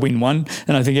got to win one,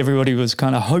 and I think everybody was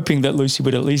kind of hoping that Lucy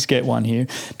would at least get one here.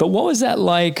 But what was that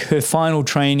like? Her final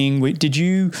training? Did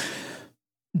you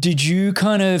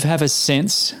kind of have a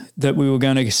sense that we were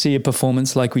going to see a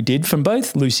performance like we did from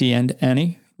both Lucy and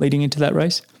Annie leading into that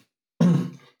race?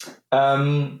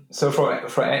 So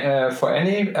for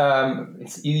Annie,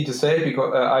 it's easy to say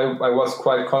because I was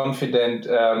quite confident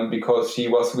because she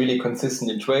was really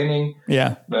consistent in training.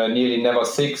 Yeah, nearly never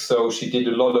sick, so she did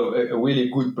a lot of a really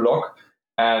good block.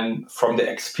 And from the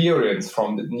experience,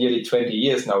 from the nearly 20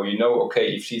 years now,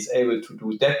 okay, if she's able to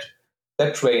do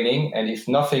that training, and if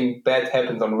nothing bad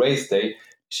happens on race day,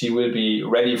 she will be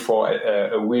ready for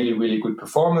a really, really good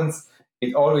performance.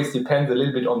 It always depends a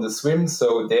little bit on the swim.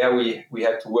 So there we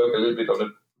had to work a little bit on the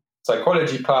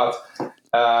psychology part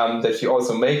that she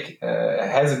also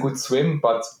has a good swim.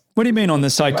 But what do you mean on the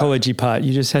psychology part?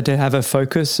 You just had to have a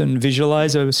focus and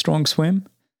visualize a strong swim?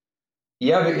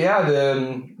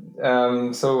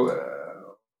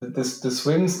 The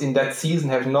swims in that season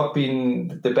have not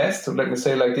been the best. Let me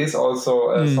say like this.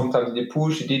 Also, sometimes in the pool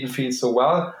she didn't feel so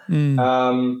well.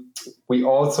 We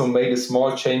also made a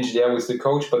small change there with the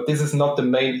coach, but this is not the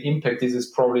main impact. This is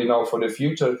probably now for the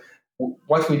future.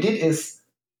 What we did is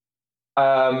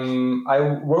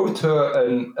I wrote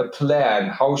her a plan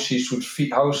how she should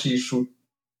feel,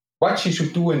 what she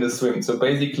should do in the swim. So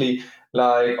basically,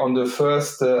 like on the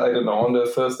first, on the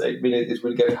first 8 minutes, it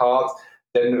will get hard.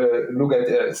 then look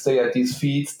at stay at these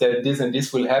feet, then this and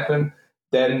this will happen,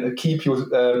 then keep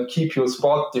your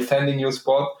spot, defending your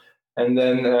spot, and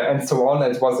then and so on.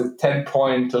 And it was a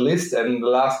 10-point list, and the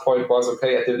last point was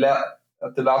okay at the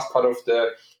last part of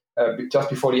the just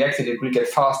before the exit, it will get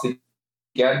fast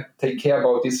again. Take care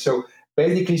about this. So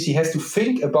basically, she has to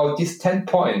think about these 10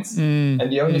 points,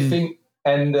 and the only thing,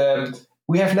 and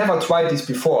we have never tried this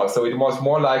before, so it was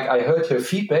more like I heard her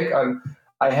feedback, and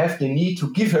I have the need to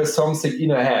give her something in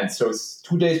her hand. So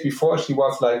 2 days before, she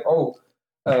was like, "Oh,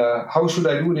 how should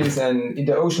I do this?" And in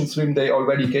the ocean swim, they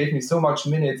already gave me so much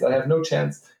minutes. I have no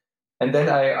chance. And then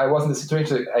I was in the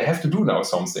situation, I have to do now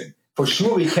something. For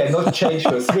sure, we cannot change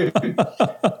her swim.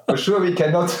 For sure, we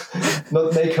cannot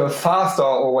not make her faster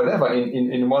or whatever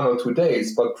in 1 or 2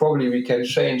 days. But probably we can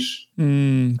change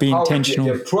be intentional.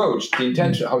 The approach, the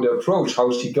intention, how the approach,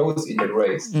 how she goes in the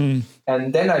race.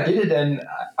 And then I did it, and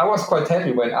I was quite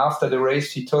happy when after the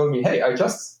race she told me, "Hey, I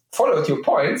just followed your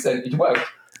points and it worked."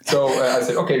 So I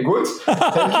said, "Okay, good,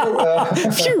 thank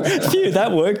you." Phew,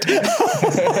 that worked.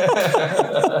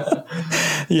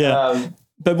 Yeah.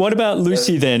 But what about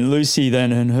Lucy then? Lucy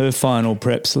then and her final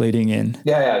preps leading in.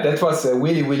 Yeah, that was a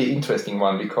really, really interesting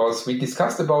one because we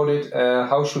discussed about it.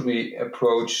 How should we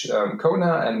approach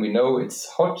Kona? And we know it's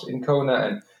hot in Kona,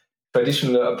 and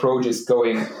traditional approach is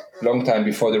going long time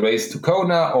before the race to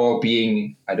Kona, or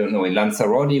being, I don't know, in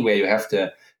Lanzarote where you have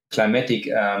the climatic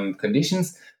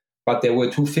conditions. But there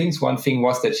were two things. One thing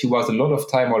was that she was a lot of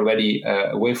time already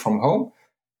away from home.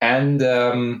 And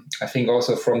I think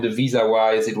also from the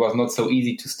visa-wise, it was not so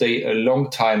easy to stay a long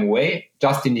time away,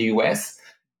 just in the US.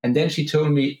 And then she told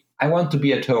me, "I want to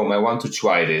be at home. I want to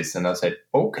try this." And I said,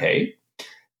 "Okay,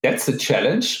 that's a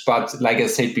challenge." But like I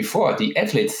said before, the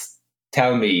athletes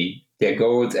tell me their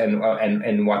goals and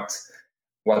what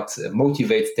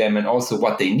motivates them and also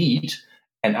what they need.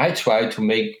 And I try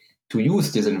to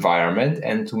use this environment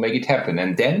and to make it happen.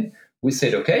 And then we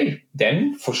said, okay,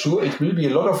 then for sure it will be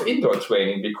a lot of indoor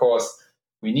training because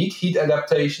we need heat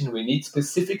adaptation, we need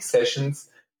specific sessions,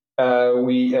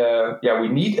 we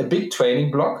need a big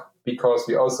training block because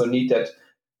we also need that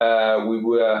we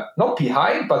were not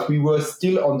behind, but we were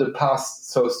still on the path,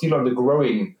 so still on the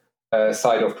growing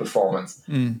side of performance.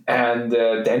 And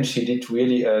then she did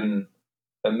really a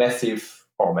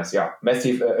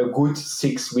good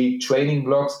 6-week training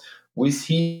blocks with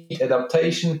heat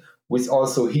adaptation, with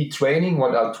also heat training.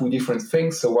 What are two different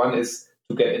things? So one is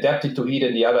to get adapted to heat,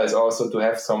 and the other is also to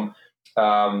have some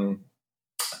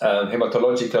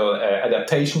hematological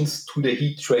adaptations to the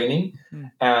heat training.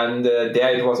 And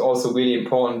there it was also really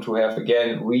important to have,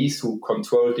 again, Reese who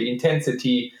controlled the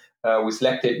intensity with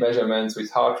lactate measurements,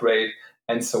 with heart rate,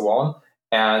 and so on.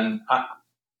 And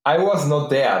I was not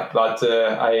there, but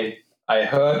I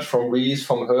heard from Reese,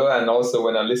 from her, and also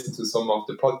when I listened to some of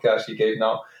the podcasts she gave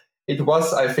now, it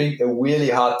was, I think, a really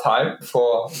hard time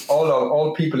for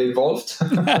all people involved.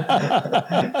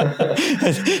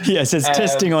 Yes, it's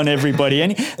testing on everybody.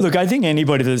 Look, I think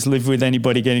anybody that's lived with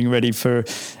anybody getting ready for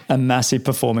a massive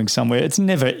performing somewhere, it's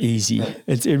never easy.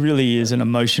 It really is an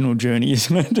emotional journey,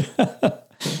 isn't it?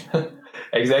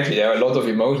 Exactly. There are a lot of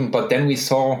emotion. But then we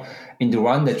saw in the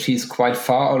run that she's quite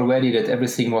far already, that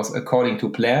everything was according to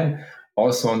plan.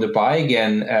 Also on the bike,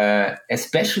 and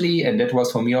especially, and that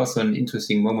was for me also an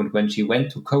interesting moment when she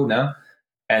went to Kona,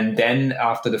 and then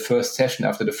after the first session,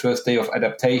 after the first day of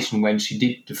adaptation, when she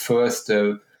did the first,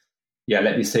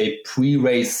 let me say,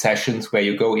 pre-race sessions where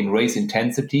you go in race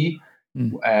intensity,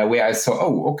 where I saw,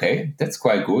 okay, that's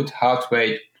quite good. Heart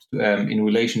rate in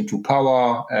relation to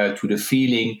power, to the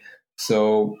feeling.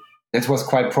 So that was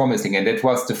quite promising, and that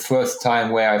was the first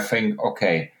time where I think,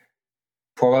 okay,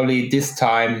 probably this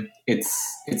time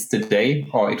it's the day,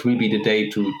 or it will be the day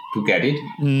to get it.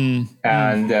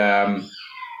 And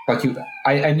but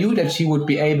I knew that she would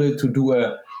be able to do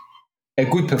a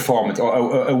good performance,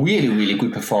 or a really, really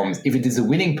good performance. If it is a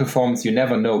winning performance, you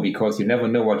never know, because you never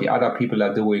know what the other people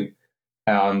are doing.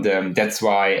 And that's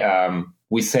why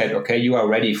we said, okay, you are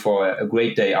ready for a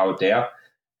great day out there.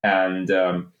 And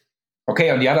okay,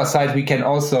 on the other side, we can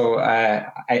also,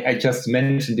 I just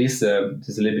mentioned this, this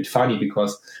is a little bit funny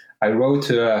because I wrote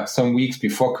some weeks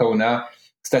before Kona,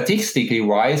 statistically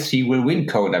wise, she will win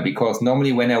Kona, because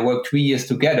normally when I work 3 years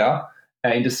together,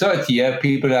 in the third year,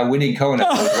 people are winning Kona.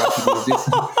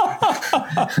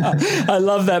 I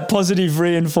love that positive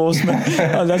reinforcement.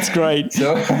 Oh, that's great.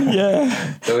 So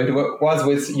it was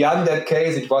with Jan that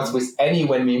case. It was with Annie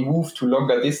when we moved to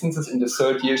longer distances. In the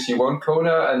third year, she won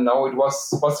Kona, and now it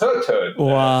was her turn.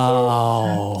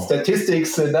 Wow. So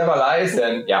statistics never lies,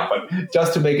 and but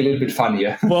just to make it a little bit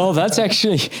funnier. Well, that's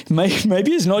actually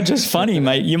maybe it's not just funny,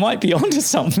 mate. You might be onto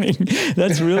something.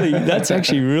 That's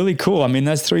actually really cool. I mean,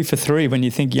 that's 3 for 3 when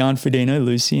you think Jan Frodeno,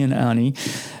 Lucy, and Arnie,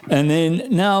 and then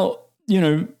now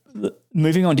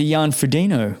moving on to Jan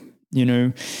Frodeno.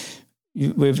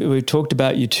 We've talked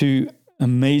about your 2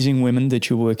 amazing women that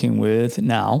you're working with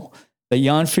now. But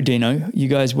Jan Frodeno, you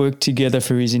guys worked together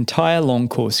for his entire long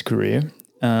course career,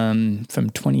 from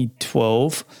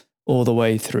 2012 all the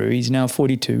way through. He's now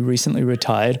 42, recently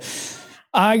retired.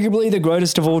 Arguably the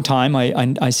greatest of all time.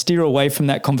 I steer away from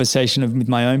that conversation with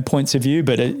my own points of view,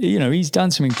 but he's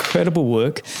done some incredible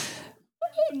work.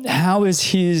 How has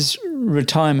his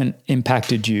retirement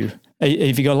impacted you?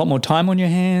 Have you got a lot more time on your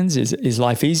hands? Is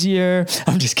life easier?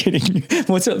 I'm just kidding.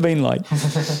 What's it been like?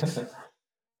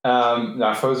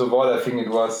 Now, first of all, I think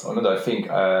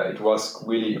it was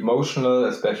really emotional,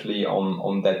 especially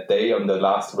on that day, on the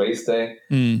last race day,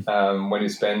 when you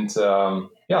spent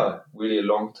really a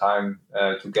long time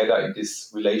together in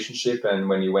this relationship, and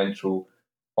when you went through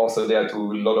also there to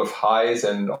a lot of highs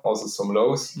and also some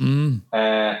lows. And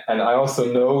I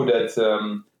also know that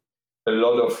a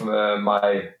lot of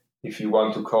my, if you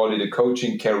want to call it a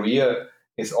coaching career,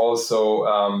 is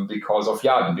also because of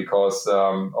Jan, because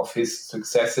of his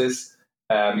successes.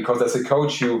 Because as a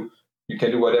coach, you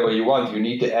can do whatever you want. You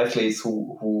need the athletes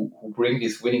who bring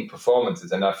these winning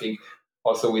performances. And I think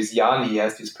also with Jan, he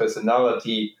has this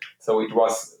personality. So it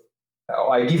was,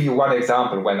 I give you one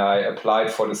example. When I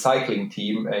applied for the cycling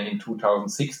team in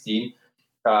 2016,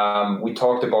 we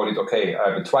talked about it. Okay,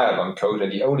 I'm a triathlon coach,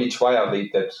 and the only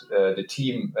triathlete that the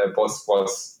team boss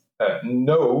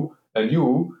knew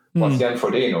was Jan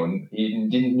Frodeno. He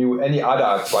didn't knew any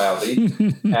other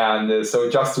triathlete, and so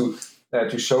just to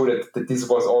show that this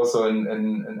was also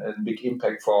a big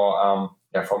impact for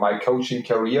my coaching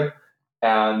career,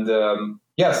 and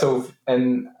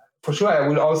and for sure I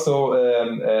will also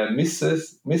miss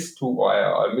to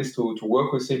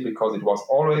work with him, because it was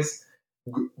always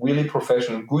really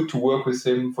professional, good to work with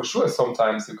him. For sure,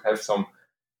 sometimes you have some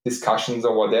discussions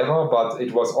or whatever, but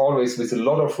it was always with a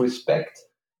lot of respect.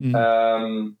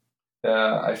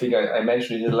 I think I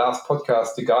mentioned in the last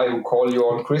podcast, the guy who call you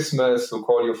on Christmas, who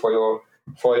call you for your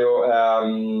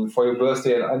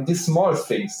birthday, and these small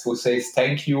things, who says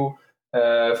thank you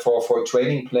for a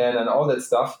training plan and all that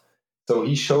stuff. So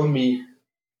he showed me,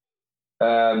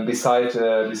 beside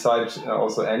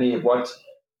also Annie, what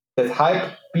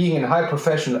that being a high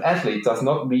professional athlete does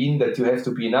not mean that you have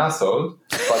to be an asshole,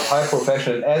 but high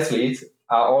professional athletes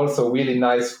are also really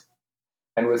nice,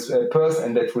 and with a person,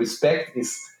 and that respect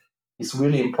is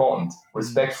really important.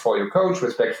 Respect for your coach,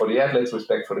 respect for the athletes,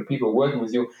 respect for the people working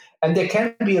with you. And there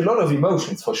can be a lot of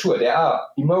emotions, for sure. There are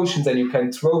emotions, and you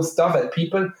can throw stuff at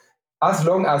people, as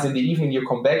long as in the evening you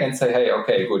come back and say, hey,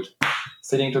 okay, good.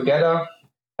 Sitting together,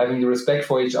 having the respect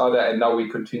for each other, and now we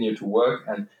continue to work.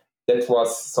 And that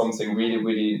was something really,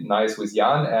 really nice with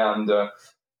Jan. And the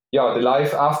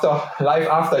life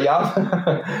after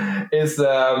Jan is,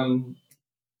 I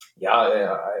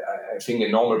think a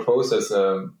normal process.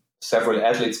 Several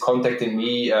athletes contacting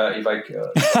me if I.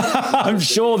 I'm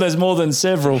sure there's more than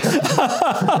several.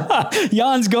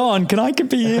 Jan's gone. Can I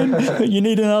be in? You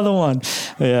need another one.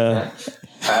 Yeah.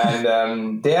 And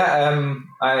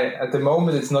at the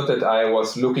moment, it's not that I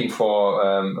was looking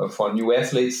for new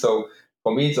athletes. So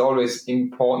for me, it's always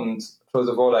important.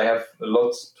 First of all, I have a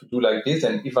lot to do like this,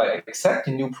 and if I accept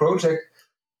a new project,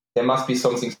 there must be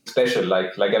something special.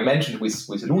 Like I mentioned with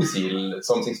Lucy,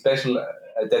 something special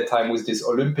at that time with this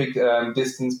Olympic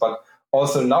distance, but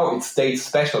also now it stays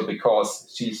special because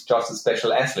she's just a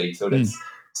special athlete. So that's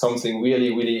something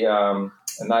really, really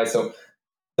nice. So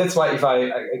that's why if I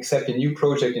accept a new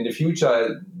project in the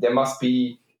future, there must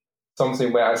be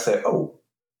something where I say, oh,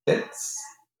 that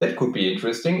could be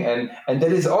interesting. And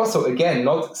that is also, again,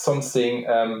 not something,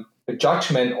 a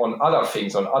judgment on other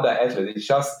things, on other athletes. It's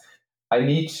just, I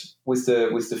need, with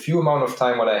the few amount of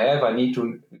time what I have, I need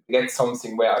to get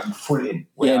something where I'm full in.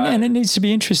 And it needs to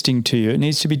be interesting to you. It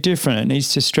needs to be different. It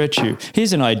needs to stretch you.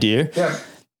 Here's an idea. Yeah.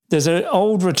 There's an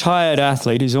old retired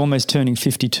athlete who's almost turning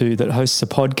 52 that hosts a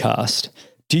podcast.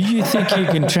 Do you think you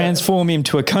can transform him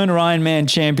to a Kona Ironman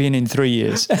champion in 3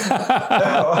 years? Now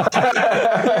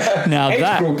age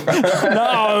that group.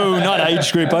 no, not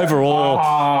age group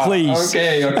overall. Please,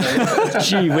 Okay.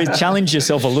 gee, challenge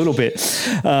yourself a little bit.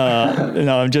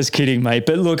 No, I'm just kidding, mate.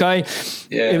 But look,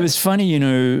 it was funny,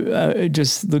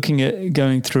 just looking at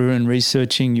going through and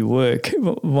researching your work.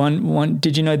 One,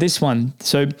 did you know this one?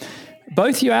 So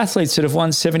both your athletes that have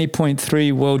won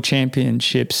 70.3 world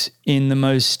championships in the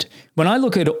most, when I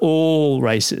look at all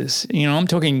races, I'm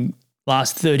talking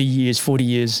last 30 years, 40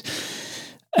 years,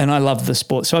 and I love the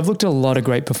sport. So I've looked at a lot of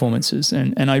great performances,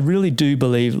 and I really do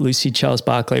believe Lucy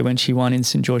Charles-Barclay, when she won in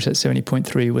St. George at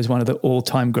 70.3, was one of the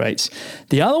all-time greats.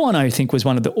 The other one I think was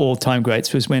one of the all-time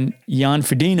greats was when Jan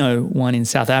Frodeno won in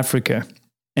South Africa,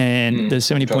 and the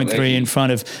 70.3 in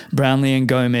front of Brownlee and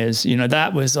Gomez.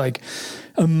 That was like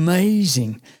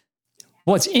amazing.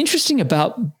 What's interesting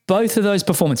about both of those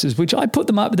performances, which I put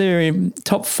them up there in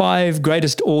top 5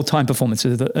 greatest all-time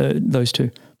performances, those two,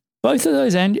 both of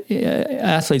those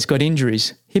athletes got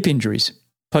injuries, hip injuries,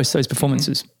 post those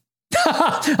performances.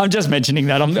 I'm just mentioning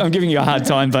that. I'm giving you a hard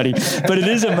time, buddy. But it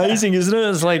is amazing, isn't it?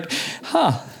 It's like,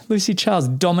 Lucy Charles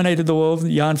dominated the world,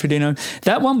 Jan Frodeno.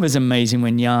 That one was amazing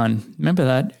when Jan, remember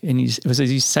that? Was it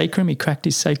his sacrum? He cracked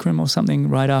his sacrum or something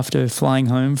right after flying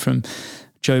home from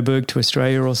Joburg to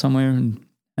Australia or somewhere. And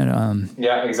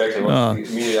yeah, exactly.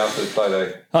 Immediately after the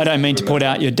flight. I don't mean to put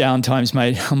out your down times,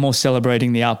 mate. I'm more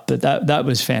celebrating the up, but that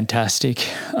was fantastic.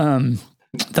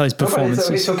 Those performances.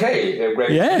 No, it's okay,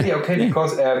 Greg. Yeah, it's really okay,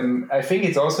 because I think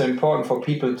it's also important for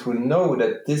people to know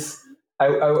that this. I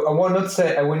will not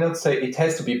say it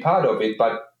has to be part of it,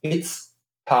 but it's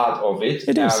part of it.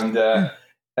 It is.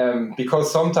 And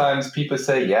because sometimes people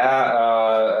say,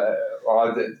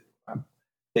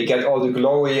 they get all the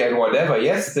glory and whatever.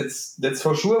 Yes, that's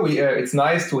for sure. It's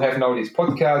nice to have now these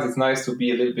podcasts. It's nice to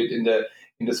be a little bit in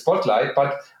the spotlight,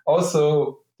 but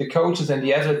also the coaches and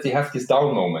the athletes, they have these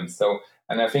down moments. So,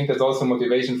 and I think that's also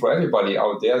motivation for everybody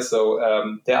out there. So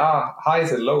there are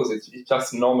highs and lows. It's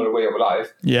just a normal way of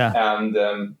life. Yeah. And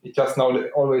it's just now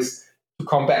always to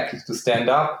come back, to stand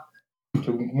up,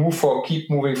 to keep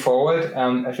moving forward.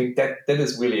 And I think that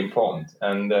is really important.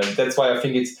 And that's why I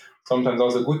think it's sometimes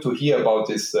also good to hear about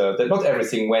this, that not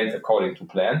everything went according to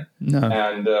plan. No.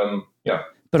 And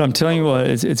But I'm telling you what,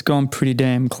 it's gone pretty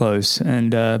damn close.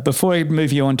 And before I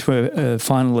move you on to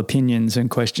final opinions and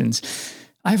questions,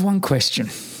 I have one question.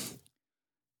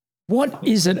 What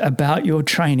is it about your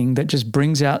training that just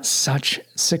brings out such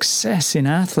success in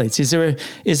athletes? Is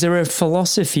there a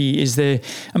philosophy?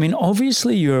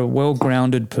 Obviously you're a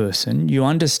well-grounded person. You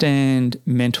understand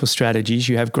mental strategies.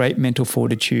 You have great mental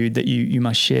fortitude that you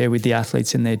must share with the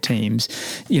athletes and their teams.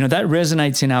 That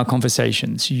resonates in our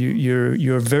conversations.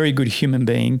 You're a very good human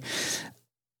being.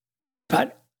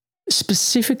 But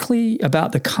specifically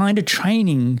about the kind of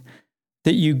training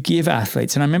that you give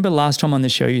athletes. And I remember last time on the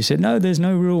show you said, no, there's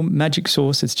no real magic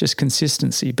sauce. It's just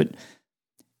consistency. But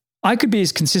I could be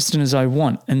as consistent as I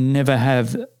want and never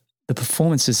have the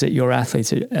performances that your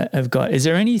athletes have got. Is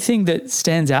there anything that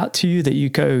stands out to you that you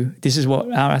go, this is what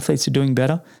our athletes are doing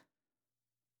better?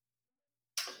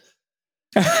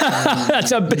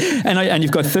 And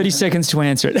you've got 30 seconds to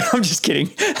answer it. I'm just kidding.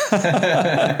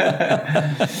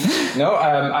 No,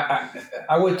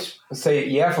 I would say,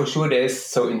 yeah, for sure.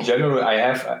 So in general, I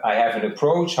have an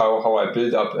approach how I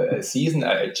build up a season,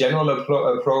 a general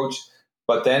approach.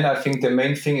 But then I think the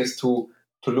main thing is to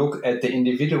look at the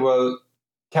individual,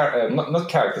 not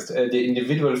characters, the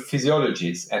individual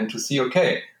physiologies, and to see,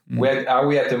 okay, where are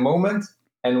we at the moment,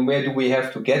 and where do we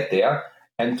have to get there?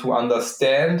 And to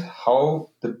understand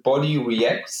how the body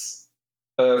reacts.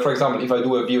 For example, if I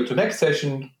do a VO2 max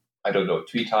session, I don't know,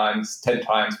 3 times, 10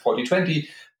 times, 40, 20,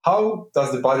 how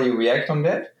does the body react on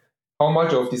that? How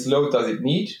much of this load does it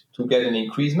need to get an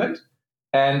increasement?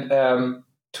 And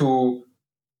to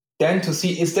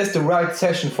see, is this the right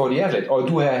session for the athlete? Or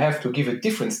do I have to give a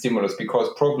different stimulus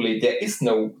because probably there is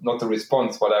not the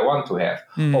response what I want to have?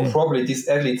 Or probably this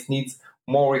athlete needs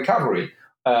more recovery.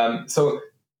 So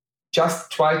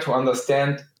just try to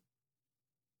understand.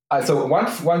 So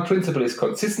one principle is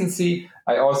consistency.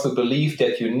 I also believe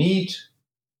that you need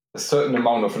a certain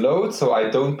amount of load. So I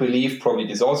don't believe, probably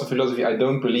this is also philosophy, I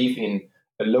don't believe in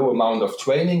a low amount of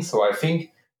training. So I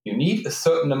think you need a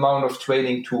certain amount of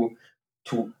training to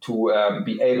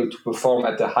be able to perform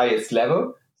at the highest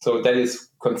level. So that is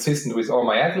consistent with all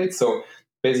my athletes. So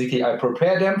basically, I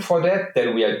prepare them for that.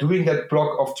 Then we are doing that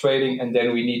block of training, and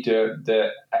then we need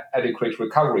the adequate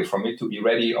recovery from it to be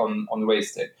ready on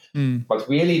race day. But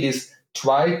really,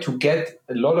 try to get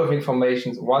a lot of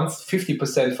information, once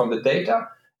 50% from the data,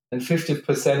 and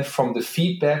 50% from the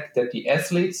feedback that the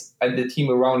athletes and the team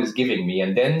around is giving me,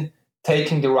 and then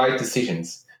taking the right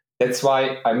decisions. That's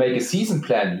why I make a season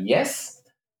plan, yes,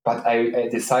 but I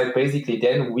decide basically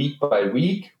then week by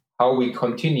week how we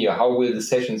continue, how will the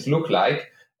sessions look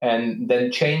like, and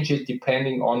then change it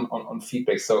depending on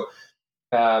feedback. So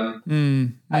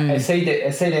I say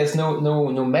there's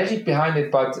no magic behind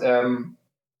it, but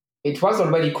it was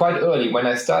already quite early when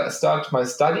I start my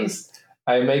studies.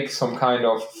 I make some kind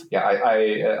of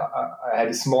I had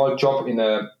a small job in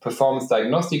a performance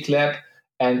diagnostic lab,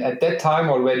 and at that time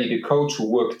already the coach who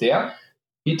worked there,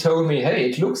 he told me, hey,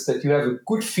 it looks that you have a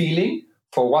good feeling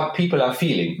for what people are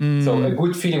feeling. So a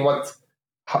good feeling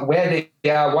where they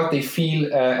are, what they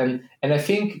feel, and I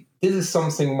think this is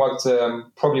something what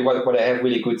I have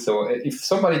really good. So if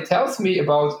somebody tells me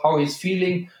about how he's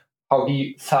feeling, how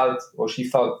he felt or she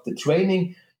felt the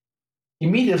training,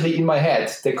 immediately in my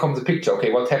head there comes a picture.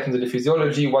 Okay, what happened to the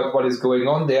physiology? What is going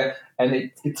on there?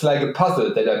 And it's like a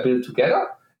puzzle that I build together.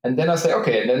 And then I say,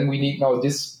 okay, and then we need now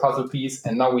this puzzle piece,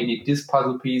 and now we need this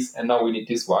puzzle piece, and now we need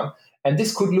this one. And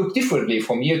this could look differently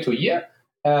from year to year,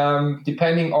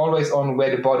 depending always on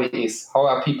where the body is. How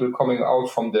are people coming out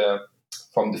from the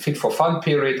fit for fun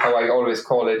period, how I always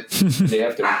call it. They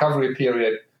have the recovery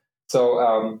period.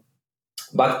 So,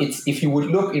 but if you would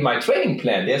look in my training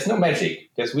plan, there's no magic.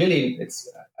 It's really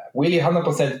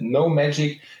 100% no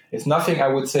magic. It's nothing I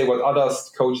would say what other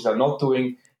coaches are not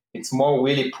doing. It's more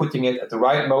really putting it at the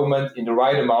right moment, in the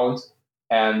right amount,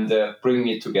 and bringing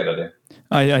it together there.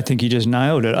 I think you just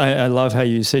nailed it. I love how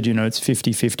you said, it's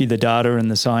 50-50, the data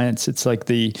and the science. It's like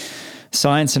the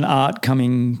science and art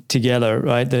coming together,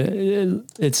 right?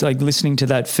 It's like listening to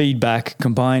that feedback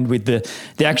combined with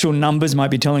the actual numbers might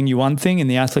be telling you one thing and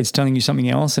the athlete's telling you something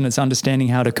else, and it's understanding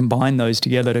how to combine those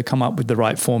together to come up with the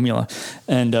right formula.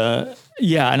 And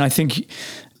and I think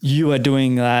you are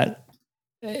doing that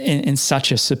in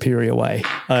such a superior way.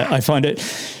 I find it,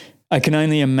 I can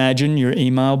only imagine your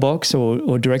email box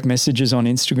or direct messages on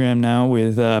Instagram now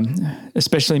with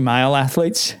especially male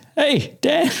athletes. Hey,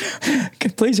 Dan,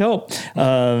 please help.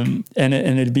 And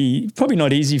it'd be probably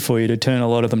not easy for you to turn a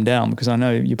lot of them down, because I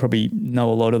know you probably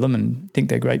know a lot of them and think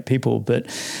they're great people. But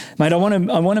mate, I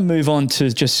want to move on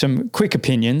to just some quick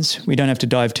opinions. We don't have to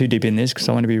dive too deep in this because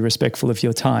I want to be respectful of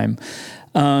your time.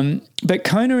 But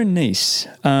Kona and Nice,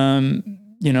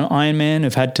 Ironman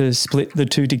have had to split the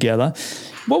two together.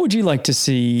 What would you like to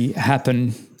see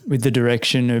happen with the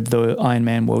direction of the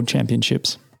Ironman World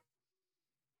Championships?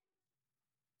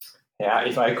 Yeah,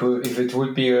 if it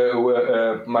would be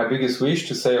my biggest wish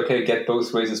to say, okay, get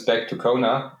both races back to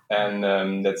Kona,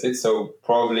 and that's it. So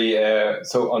probably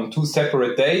on 2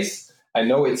 separate days. I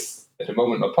know it's at the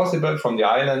moment not possible from the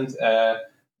island,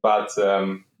 but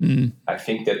I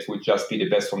think that would just be the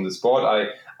best from the sport.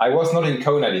 I was not in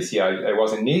Kona this year. I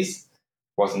was in Nice.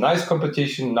 It was a nice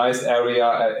competition, nice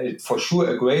area. For sure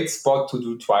a great spot to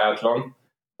do triathlon.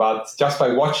 But just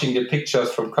by watching the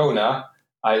pictures from Kona,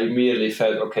 I immediately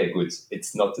felt, okay, good,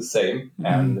 it's not the same.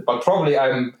 But probably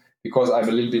because I'm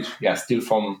a little bit still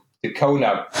from the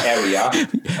Kona area,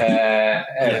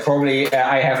 probably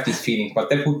I have this feeling. But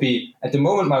that would be, at the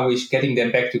moment, my wish, getting them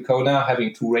back to Kona,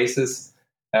 having 2 races,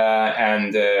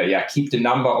 and keep the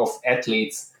number of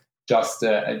athletes just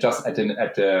at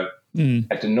the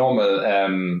normal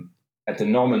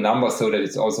number, so that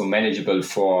it's also manageable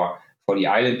for the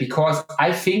island. Because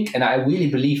I think, and I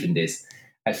really believe in this,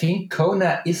 I think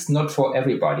Kona is not for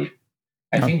everybody.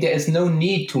 I think there is no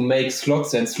need to make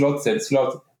slots and slots and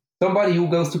slots. Somebody who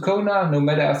goes to Kona, no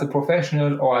matter as a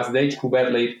professional or as an age group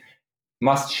athlete,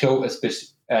 must show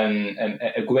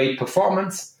a great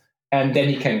performance, and then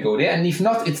he can go there. And if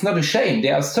not, it's not a shame.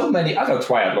 There are so many other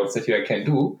triathlons that you can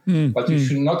do, but you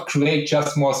should not create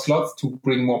just more slots to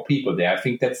bring more people there. I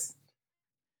think that's,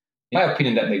 in my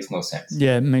opinion, that makes no sense.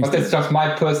 Yeah, but that's just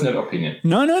my personal opinion.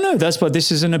 No. That's what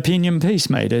this is, an opinion piece,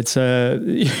 mate. It's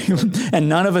and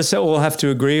none of us all have to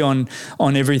agree on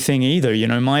everything either.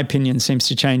 My opinion seems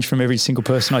to change from every single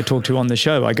person I talk to on the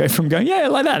show. I go from going, yeah,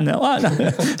 like that, no.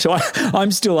 So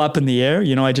I'm still up in the air.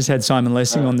 I just had Simon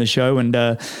Lessing on the show, and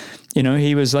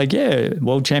he was like, yeah,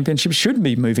 World Championships should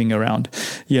be moving around,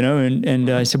 and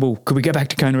I said, well, could we go back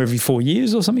to Kona every 4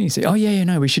 years or something? He said, oh yeah,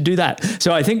 no, we should do that.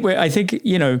 So I think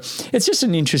it's just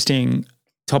an interesting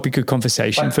topic of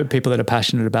conversation for people that are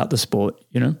passionate about the sport,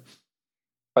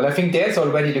 But I think there's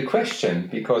already the question,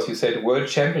 because you said World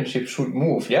Championship should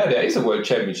move. Yeah, there is a World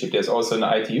Championship. There's also an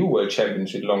ITU World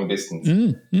Championship long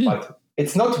distance. But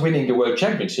it's not winning the world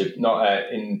championship. No,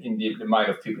 in the mind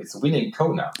of people, it's winning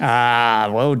Kona.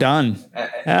 Well done.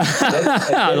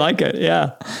 I like it.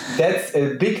 Yeah, that's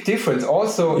a big difference.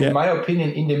 Also, in my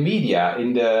opinion, in the media,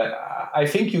 I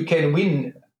think you can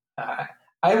win.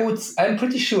 I'm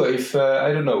pretty sure if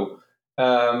I don't know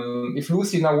if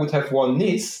Lucy now would have won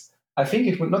Nice, I think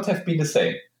it would not have been the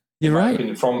same. You're right.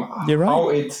 How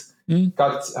it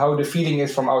got, how the feeling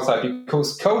is from outside,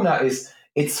 because Kona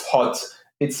it's hot.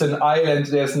 It's an island.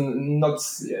 There's not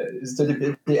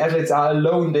the athletes are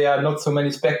alone. There are not so many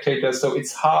spectators, so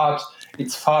it's hard.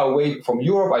 It's far away from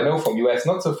Europe. I know from US,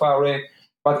 not so far away,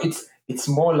 but it's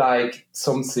more like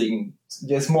something.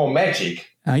 There's more magic.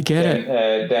 I get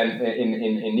it. Than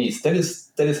in Nice.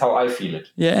 That is how I feel it.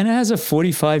 Yeah, and it has a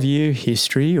 45-year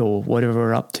history or whatever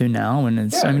we're up to now, and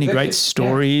there's so many great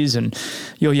stories. And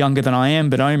you're younger than I am,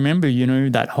 but I remember,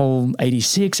 that whole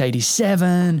 86,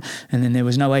 87, and then there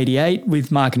was no 88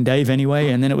 with Mark and Dave anyway,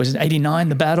 and then it was 89,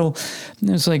 the battle. And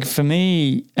it was like, for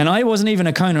me, and I wasn't even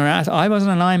a Kona athlete. I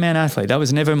wasn't an Ironman athlete. That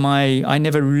was never I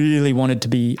never really wanted to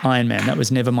be Ironman. That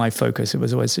was never my focus. It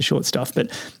was always the short stuff, but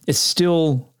it's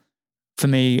still, for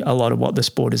me, a lot of what the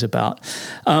sport is about.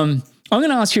 I'm going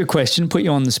to ask you a question, put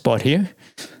you on the spot here.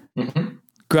 Mm-hmm.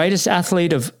 Greatest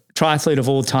triathlete of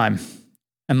all time,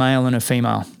 a male and a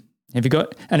female. Have you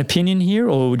got an opinion here,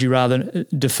 or would you rather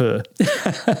defer?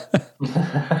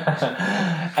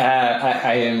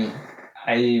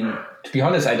 To be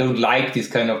honest, I don't like this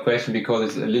kind of question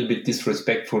because it's a little bit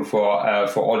disrespectful for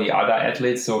all the other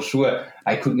athletes. So sure,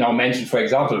 I could now mention, for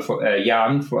example,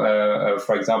 Jan,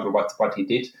 for example, what he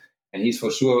did, and he's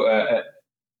for sure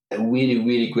a really,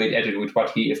 really great athlete with what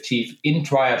he achieved in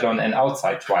triathlon and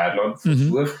outside triathlon, for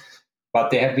sure.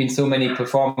 But there have been so many good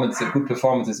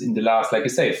performances in the last, like I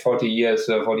say, 40 years,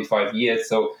 45 years.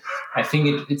 So I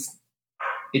think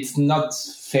it's not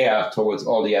fair towards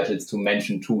all the athletes to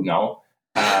mention two now.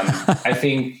 I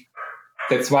think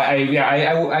that's why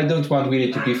I don't want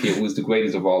really to give you who's the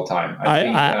greatest of all time.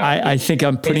 I think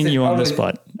I'm putting you on the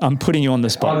spot. I'm putting you on the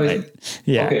spot, always, mate.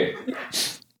 Yeah. Okay.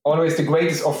 Always the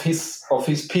greatest of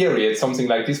his period, something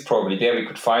like this probably. There we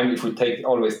could find, if we take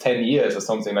always 10 years or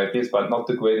something like this, but not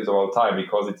the greatest of all time,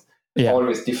 because it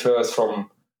always differs from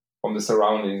the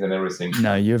surroundings and everything.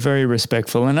 No, you're very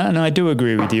respectful, and I do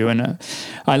agree with you, and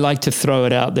I like to throw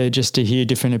it out there just to hear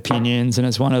different opinions, and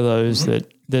it's one of those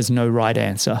that there's no right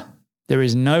answer. There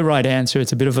is no right answer.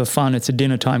 It's a bit of a fun. It's a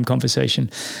dinner time conversation.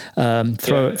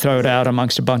 Throw it out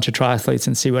amongst a bunch of triathletes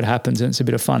and see what happens, and it's a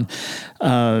bit of fun.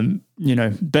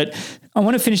 But I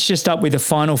want to finish just up with the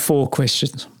final 4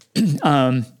 questions.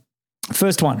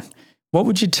 First one, what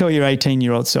would you tell your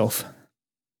 18-year-old self?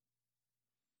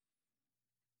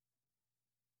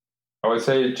 I would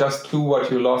say just do what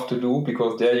you love to do,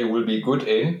 because there you will be good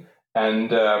in,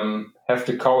 and have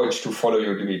the courage to follow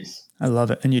your dreams. I love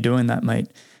it. And you're doing that, mate.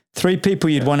 3 people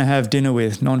you'd want to have dinner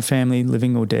with, non-family,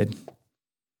 living or dead.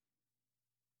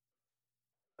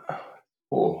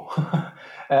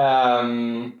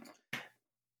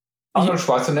 Arnold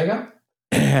Schwarzenegger.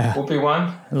 Yeah. Would be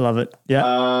one. I love it. Yeah.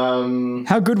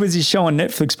 How good was his show on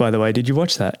Netflix, by the way? Did you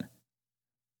watch that?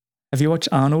 Have you watched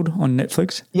Arnold on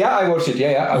Netflix? Yeah, I watched it.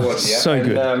 Yeah, I watched it. Yeah. So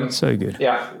good. So good.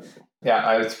 Yeah.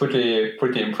 It's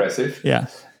pretty impressive. Yeah.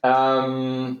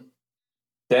 Then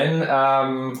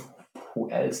who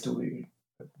else do we?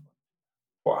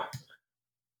 Wow.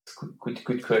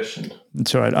 Good question.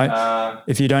 It's all right.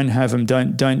 If you don't have them,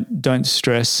 don't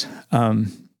stress.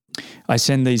 I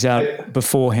send these out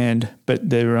beforehand, but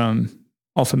they're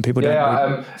often people don't.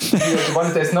 Yeah, the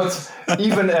one that's not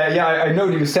even. I know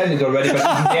you sent it already, but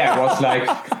it was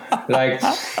like.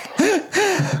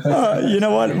 You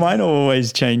know what? Mine are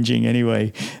always changing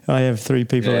anyway. I have 3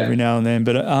 people every now and then,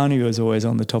 but Arnie was always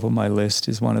on the top of my list.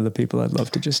 Is one of the people I'd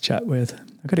love to just chat with.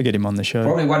 I've got to get him on the show.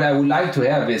 Probably what I would like to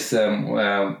have is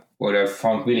what I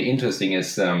found really interesting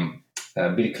is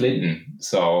Bill Clinton.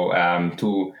 So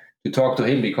to talk to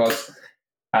him, because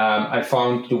I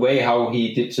found the way how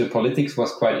he did the politics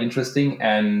was quite interesting.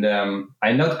 And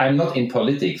I'm not in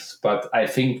politics, but I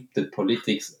think that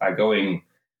politics are going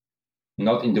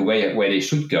not in the way where they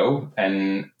should go.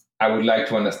 And I would like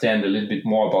to understand a little bit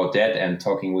more about that, and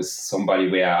talking with somebody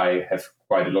where I have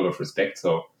quite a lot of respect.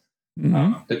 So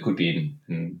that could be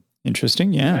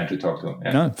interesting. Yeah. To talk to.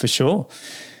 Yeah. No, for sure.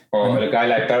 Or a guy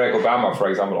like Barack Obama, for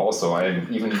example, also.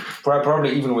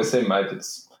 Probably even with him, it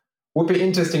would be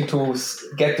interesting to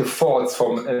get the thoughts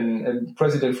from a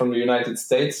president from the United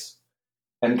States,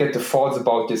 and get the thoughts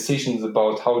about decisions,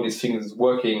 about how these things is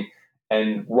working,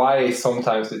 and why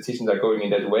sometimes decisions are going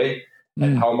in that way,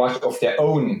 and how much of their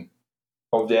own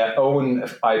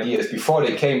ideas before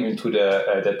they came into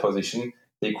that position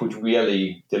they could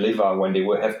really deliver when they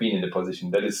have been in the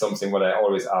position. That is something what I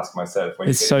always ask myself. When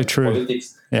it's so true.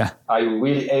 Politics, yeah. Are you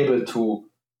really able to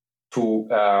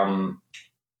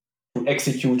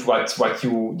execute your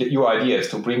ideas,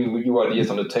 to bring your ideas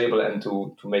on the table and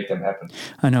to make them happen?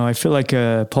 I know. I feel like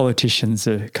politicians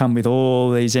come with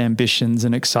all these ambitions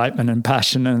and excitement and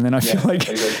passion, and then I feel like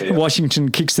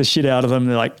Washington kicks the shit out of them.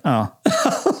 They're like, oh,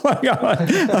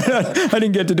 I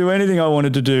didn't get to do anything I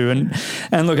wanted to do.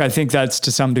 And look, I think that's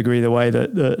to some degree the way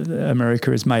that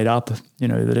America is made up,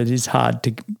 that it is hard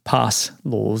to pass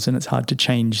laws and it's hard to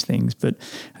change things. But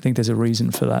I think there's a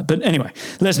reason for that. But anyway,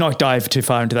 let's not dive too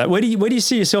far into that. Where do you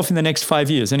see yourself in the next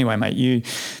 5 years anyway, mate? You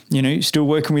still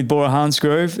working with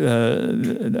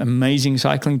Bora-Hansgrohe, amazing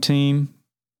cycling team,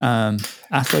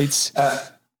 athletes?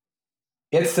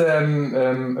 It's a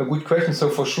good question. So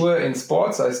for sure in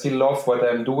sports, I still love what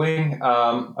I'm doing.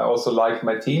 I also like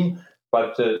my team,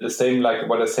 but the same like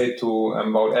what I said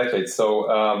about athletes.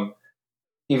 So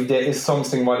if there is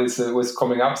something what was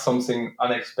coming up, something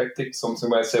unexpected, something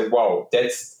where I say, wow,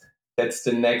 that's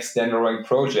the next Lorang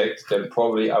project, then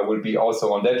probably I will be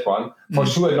also on that one. For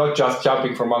sure, not just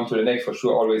jumping from one to the next, for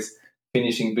sure, always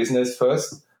finishing business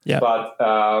first. Yeah. But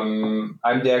I'm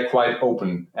there quite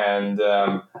open. And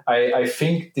I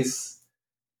think there's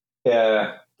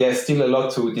still a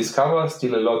lot to discover,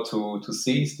 still a lot to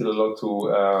see, still a lot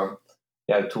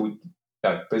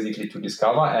basically to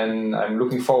discover. And I'm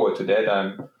looking forward to that.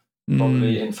 I'm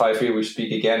probably in 5 years we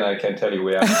speak again. I can tell you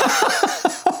where.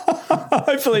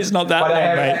 Hopefully it's not that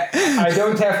long, mate. I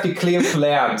don't have the clear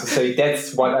plan to say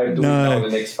that's what I'm doing now in the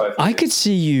next 5 years. I could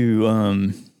see you,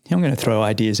 I'm going to throw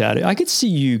ideas out. I could see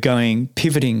you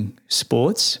pivoting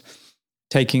sports,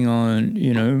 taking on,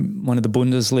 one of the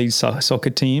Bundesliga soccer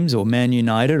teams or Man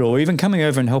United, or even coming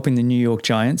over and helping the New York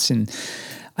Giants. And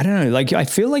I don't know, I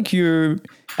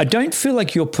don't feel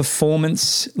like your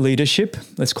performance leadership,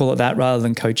 let's call it that rather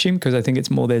than coaching, because I think it's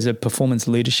more there's a performance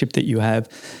leadership that you have.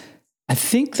 I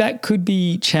think that could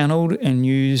be channeled and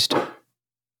used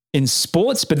in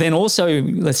sports, but then also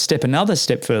let's step another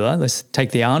step further. Let's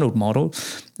take the Arnold model.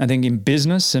 I think in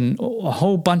business and a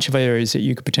whole bunch of areas that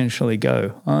you could potentially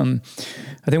go. I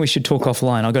think we should talk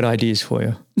offline. I've got ideas for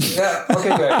you. Yeah.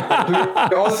 Okay. Great.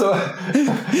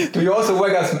 Do you also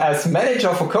work as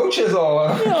manager for coaches or?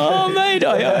 Oh, mate,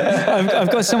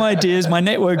 I've got some ideas. My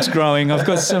network's growing. I've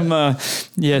got some.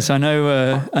 Yes, I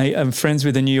know. I'm friends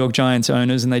with the New York Giants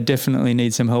owners, and they definitely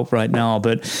need some help right now.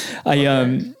 But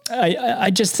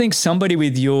I just think somebody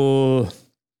with your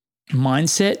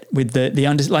mindset, with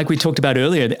like we talked about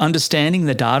earlier, the understanding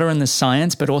the data and the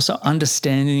science, but also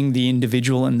understanding the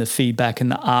individual and the feedback and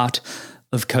the art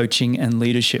of coaching and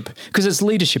leadership, because it's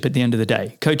leadership at the end of the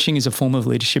day. Coaching is a form of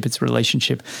leadership. It's a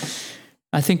relationship.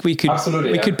 I think we could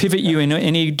could pivot you in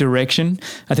any direction.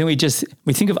 I think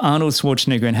we think of Arnold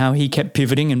Schwarzenegger and how he kept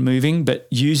pivoting and moving, but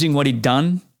using what he'd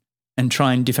done and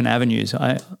trying different avenues.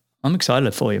 I'm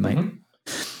excited for you, mate. Mm-hmm.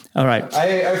 All right.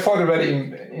 I thought already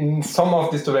in some of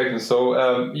this direction.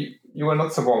 So you were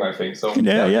not so wrong, I think. So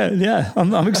yeah.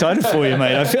 I'm excited for you,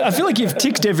 mate. I feel like you've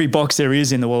ticked every box there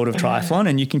is in the world of triathlon,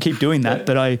 and you can keep doing that.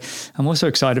 But I'm also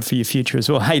excited for your future as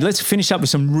well. Hey, let's finish up with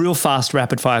some real fast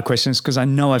rapid fire questions, because I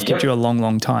know I've kept you a long,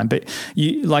 long time. But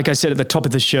you, like I said at the top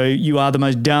of the show, you are the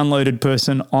most downloaded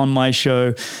person on my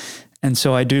show. And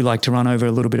so I do like to run over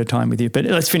a little bit of time with you. But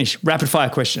let's finish. Rapid fire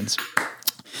questions.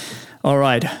 All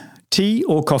right. Tea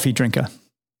or coffee drinker?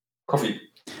 Coffee.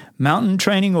 Mountain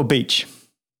training or beach?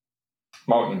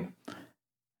 Mountain.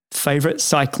 Favorite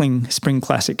cycling spring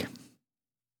classic?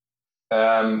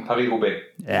 Paris-Roubaix.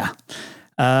 Yeah.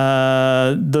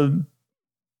 The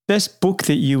best book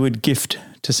that you would gift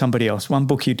to somebody else? One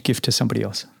book you'd gift to somebody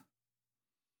else?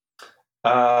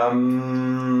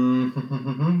 No,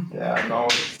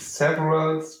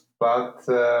 several, but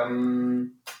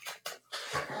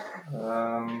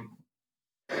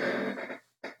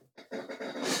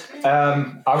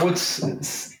I would,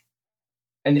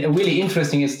 and really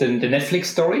interesting is the Netflix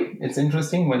story. It's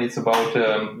interesting when it's about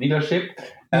leadership,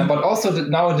 but also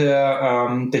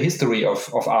the history of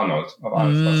Arnold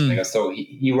Schwarzenegger. So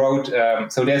he wrote.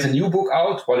 So there's a new book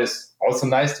out, what is also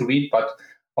nice to read, but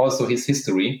also his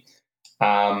history,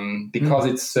 because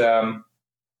it's.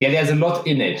 There's a lot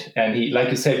in it, and he, like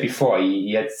you said before,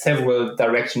 he had several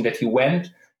directions that he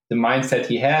went. The mindset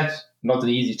he had, not an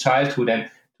easy childhood, and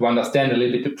to understand a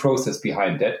little bit the process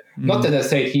behind that. Not that I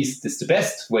say this is the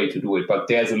best way to do it, but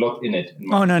there's a lot in it.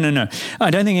 Oh, no.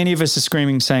 I don't think any of us are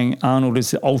screaming saying Arnold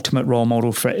is the ultimate role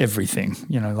model for everything.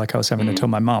 Like I was having to tell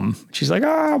my mum. She's like,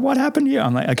 what happened here?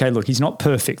 I'm like, okay, look, he's not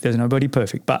perfect. There's nobody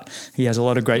perfect, but he has a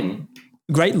lot of great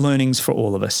great learnings for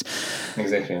all of us.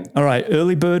 Exactly. All right.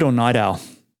 Early bird or night owl?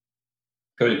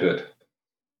 Early bird.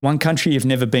 One country you've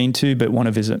never been to but want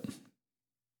to visit?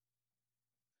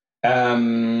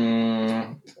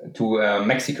 To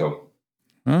Mexico.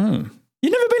 Oh.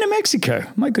 You've never been to Mexico?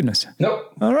 My goodness. No.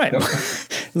 All right. Nope.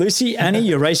 Lucy, Annie,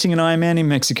 you're racing an Ironman in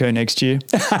Mexico next year.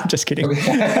 I'm just kidding. We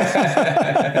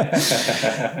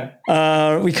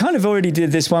kind of already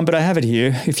did this one, but I have it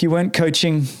here. If you weren't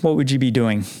coaching, what would you be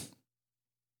doing?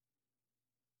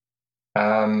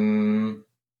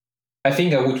 I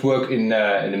think I would work in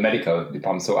the medical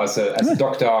department, so as a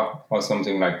doctor or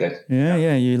something like that.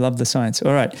 Yeah, you love the science.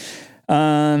 All right.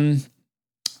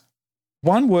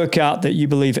 One workout that you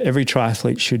believe every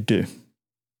triathlete should do?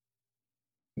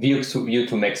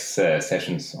 VO2 max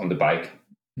sessions on the bike.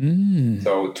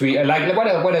 So like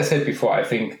what I said before, I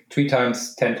think 3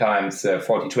 times, 10 times,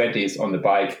 40-20s on the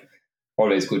bike,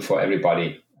 always good for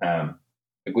everybody. A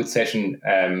good session.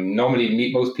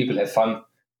 Normally, most people have fun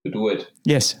to do it.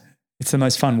 Yes, it's the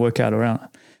most fun workout around.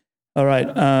 All right.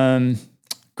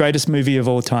 Greatest movie of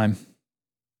all time?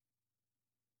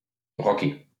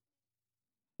 Rocky.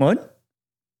 What?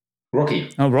 Rocky.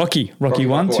 Oh, Rocky. Rocky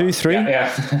 1, 2, 3?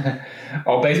 Yeah.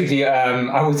 Or basically,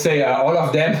 I would say all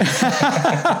of them.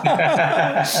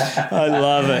 I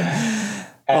love it.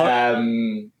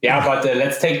 But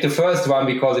let's take the first one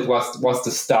because it was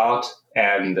the start.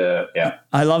 And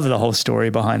I love the whole story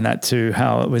behind that too,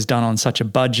 how it was done on such a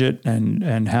budget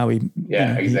and how he...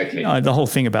 exactly. The whole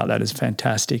thing about that is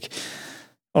fantastic.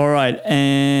 All right.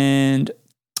 And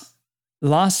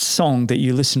last song that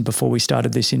you listened before we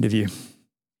started this interview.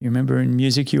 You remember in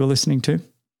music you were listening to?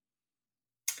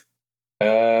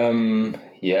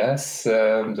 Yes.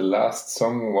 The last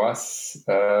song was...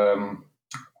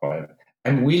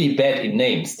 I'm really bad in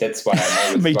names. That's why I'm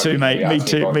always... Me too, mate. Me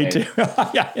too.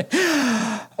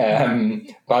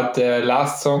 But the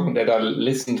last song that I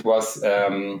listened was...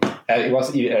 it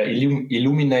was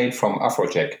Illuminate from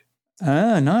Afrojack.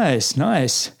 Ah, nice.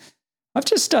 I've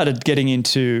just started getting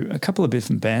into a couple of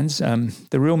different bands,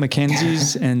 the Real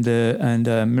Mackenzies and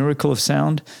Miracle of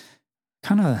Sound.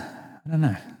 Kind of, I don't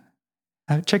know.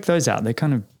 Check those out. They're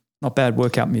kind of not bad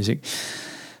workout music.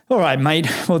 All right, mate.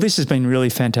 Well, this has been really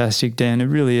fantastic, Dan. It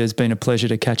really has been a pleasure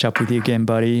to catch up with you again,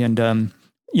 buddy. And,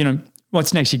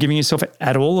 what's next? You're giving yourself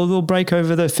at all a little break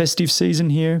over the festive season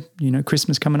here?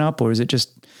 Christmas coming up, or is it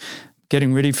just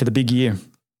getting ready for the big year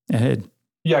ahead?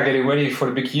 Yeah, getting ready for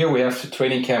the big year. We have the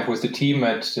training camp with the team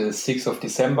at the 6th of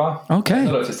December. Okay.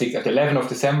 Not at the 6th, at the 11th of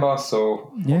December.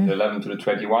 So from the 11th to the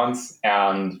 21st.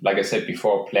 And like I said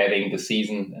before, planning the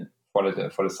season for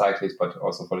the cyclists, but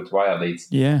also for the triathletes.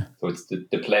 Yeah. So it's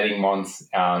the planning months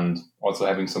and also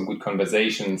having some good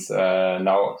conversations.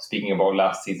 Now speaking about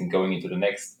last season, going into the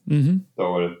next. Mm-hmm.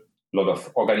 So a lot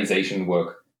of organization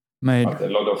work. Made. But a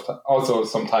lot of also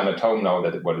some time at home now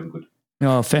that what is good.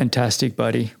 Oh, fantastic,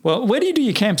 buddy. Well, where do you do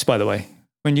your camps, by the way?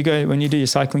 When you do your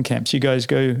cycling camps, you guys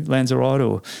go Lanzarote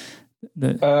or?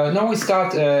 No, we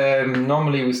start.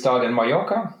 Normally, we start in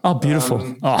Mallorca. Oh,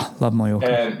 beautiful! Love Mallorca.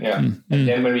 And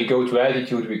then when we go to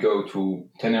altitude, we go to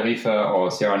Tenerife or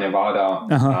Sierra Nevada,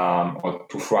 or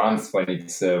to France when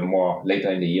it's more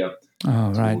later in the year.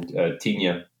 Oh, right.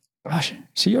 Tignes. Gosh,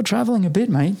 so you're traveling a bit,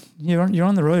 mate. You're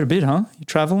on the road a bit, huh? You're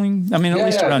traveling. I mean, at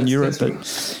least around Europe,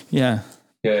 but yeah.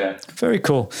 Yeah. Very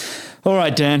cool. All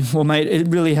right, Dan. Well, mate, it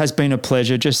really has been a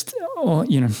pleasure. Just,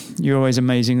 you're always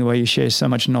amazing the way you share so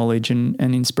much knowledge and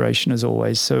inspiration as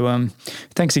always. So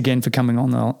thanks again for coming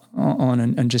on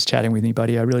and just chatting with me,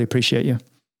 buddy. I really appreciate you.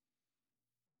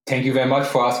 Thank you very much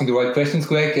for asking the right questions,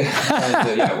 Greg.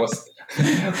 And, it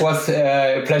was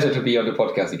a pleasure to be on the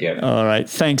podcast again. All right.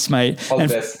 Thanks, mate. All the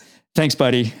best. Thanks,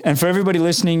 buddy. And for everybody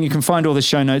listening, you can find all the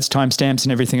show notes, timestamps,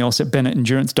 and everything else at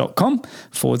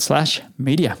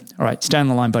bennettendurance.com/media. All right, stay on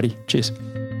the line, buddy. Cheers.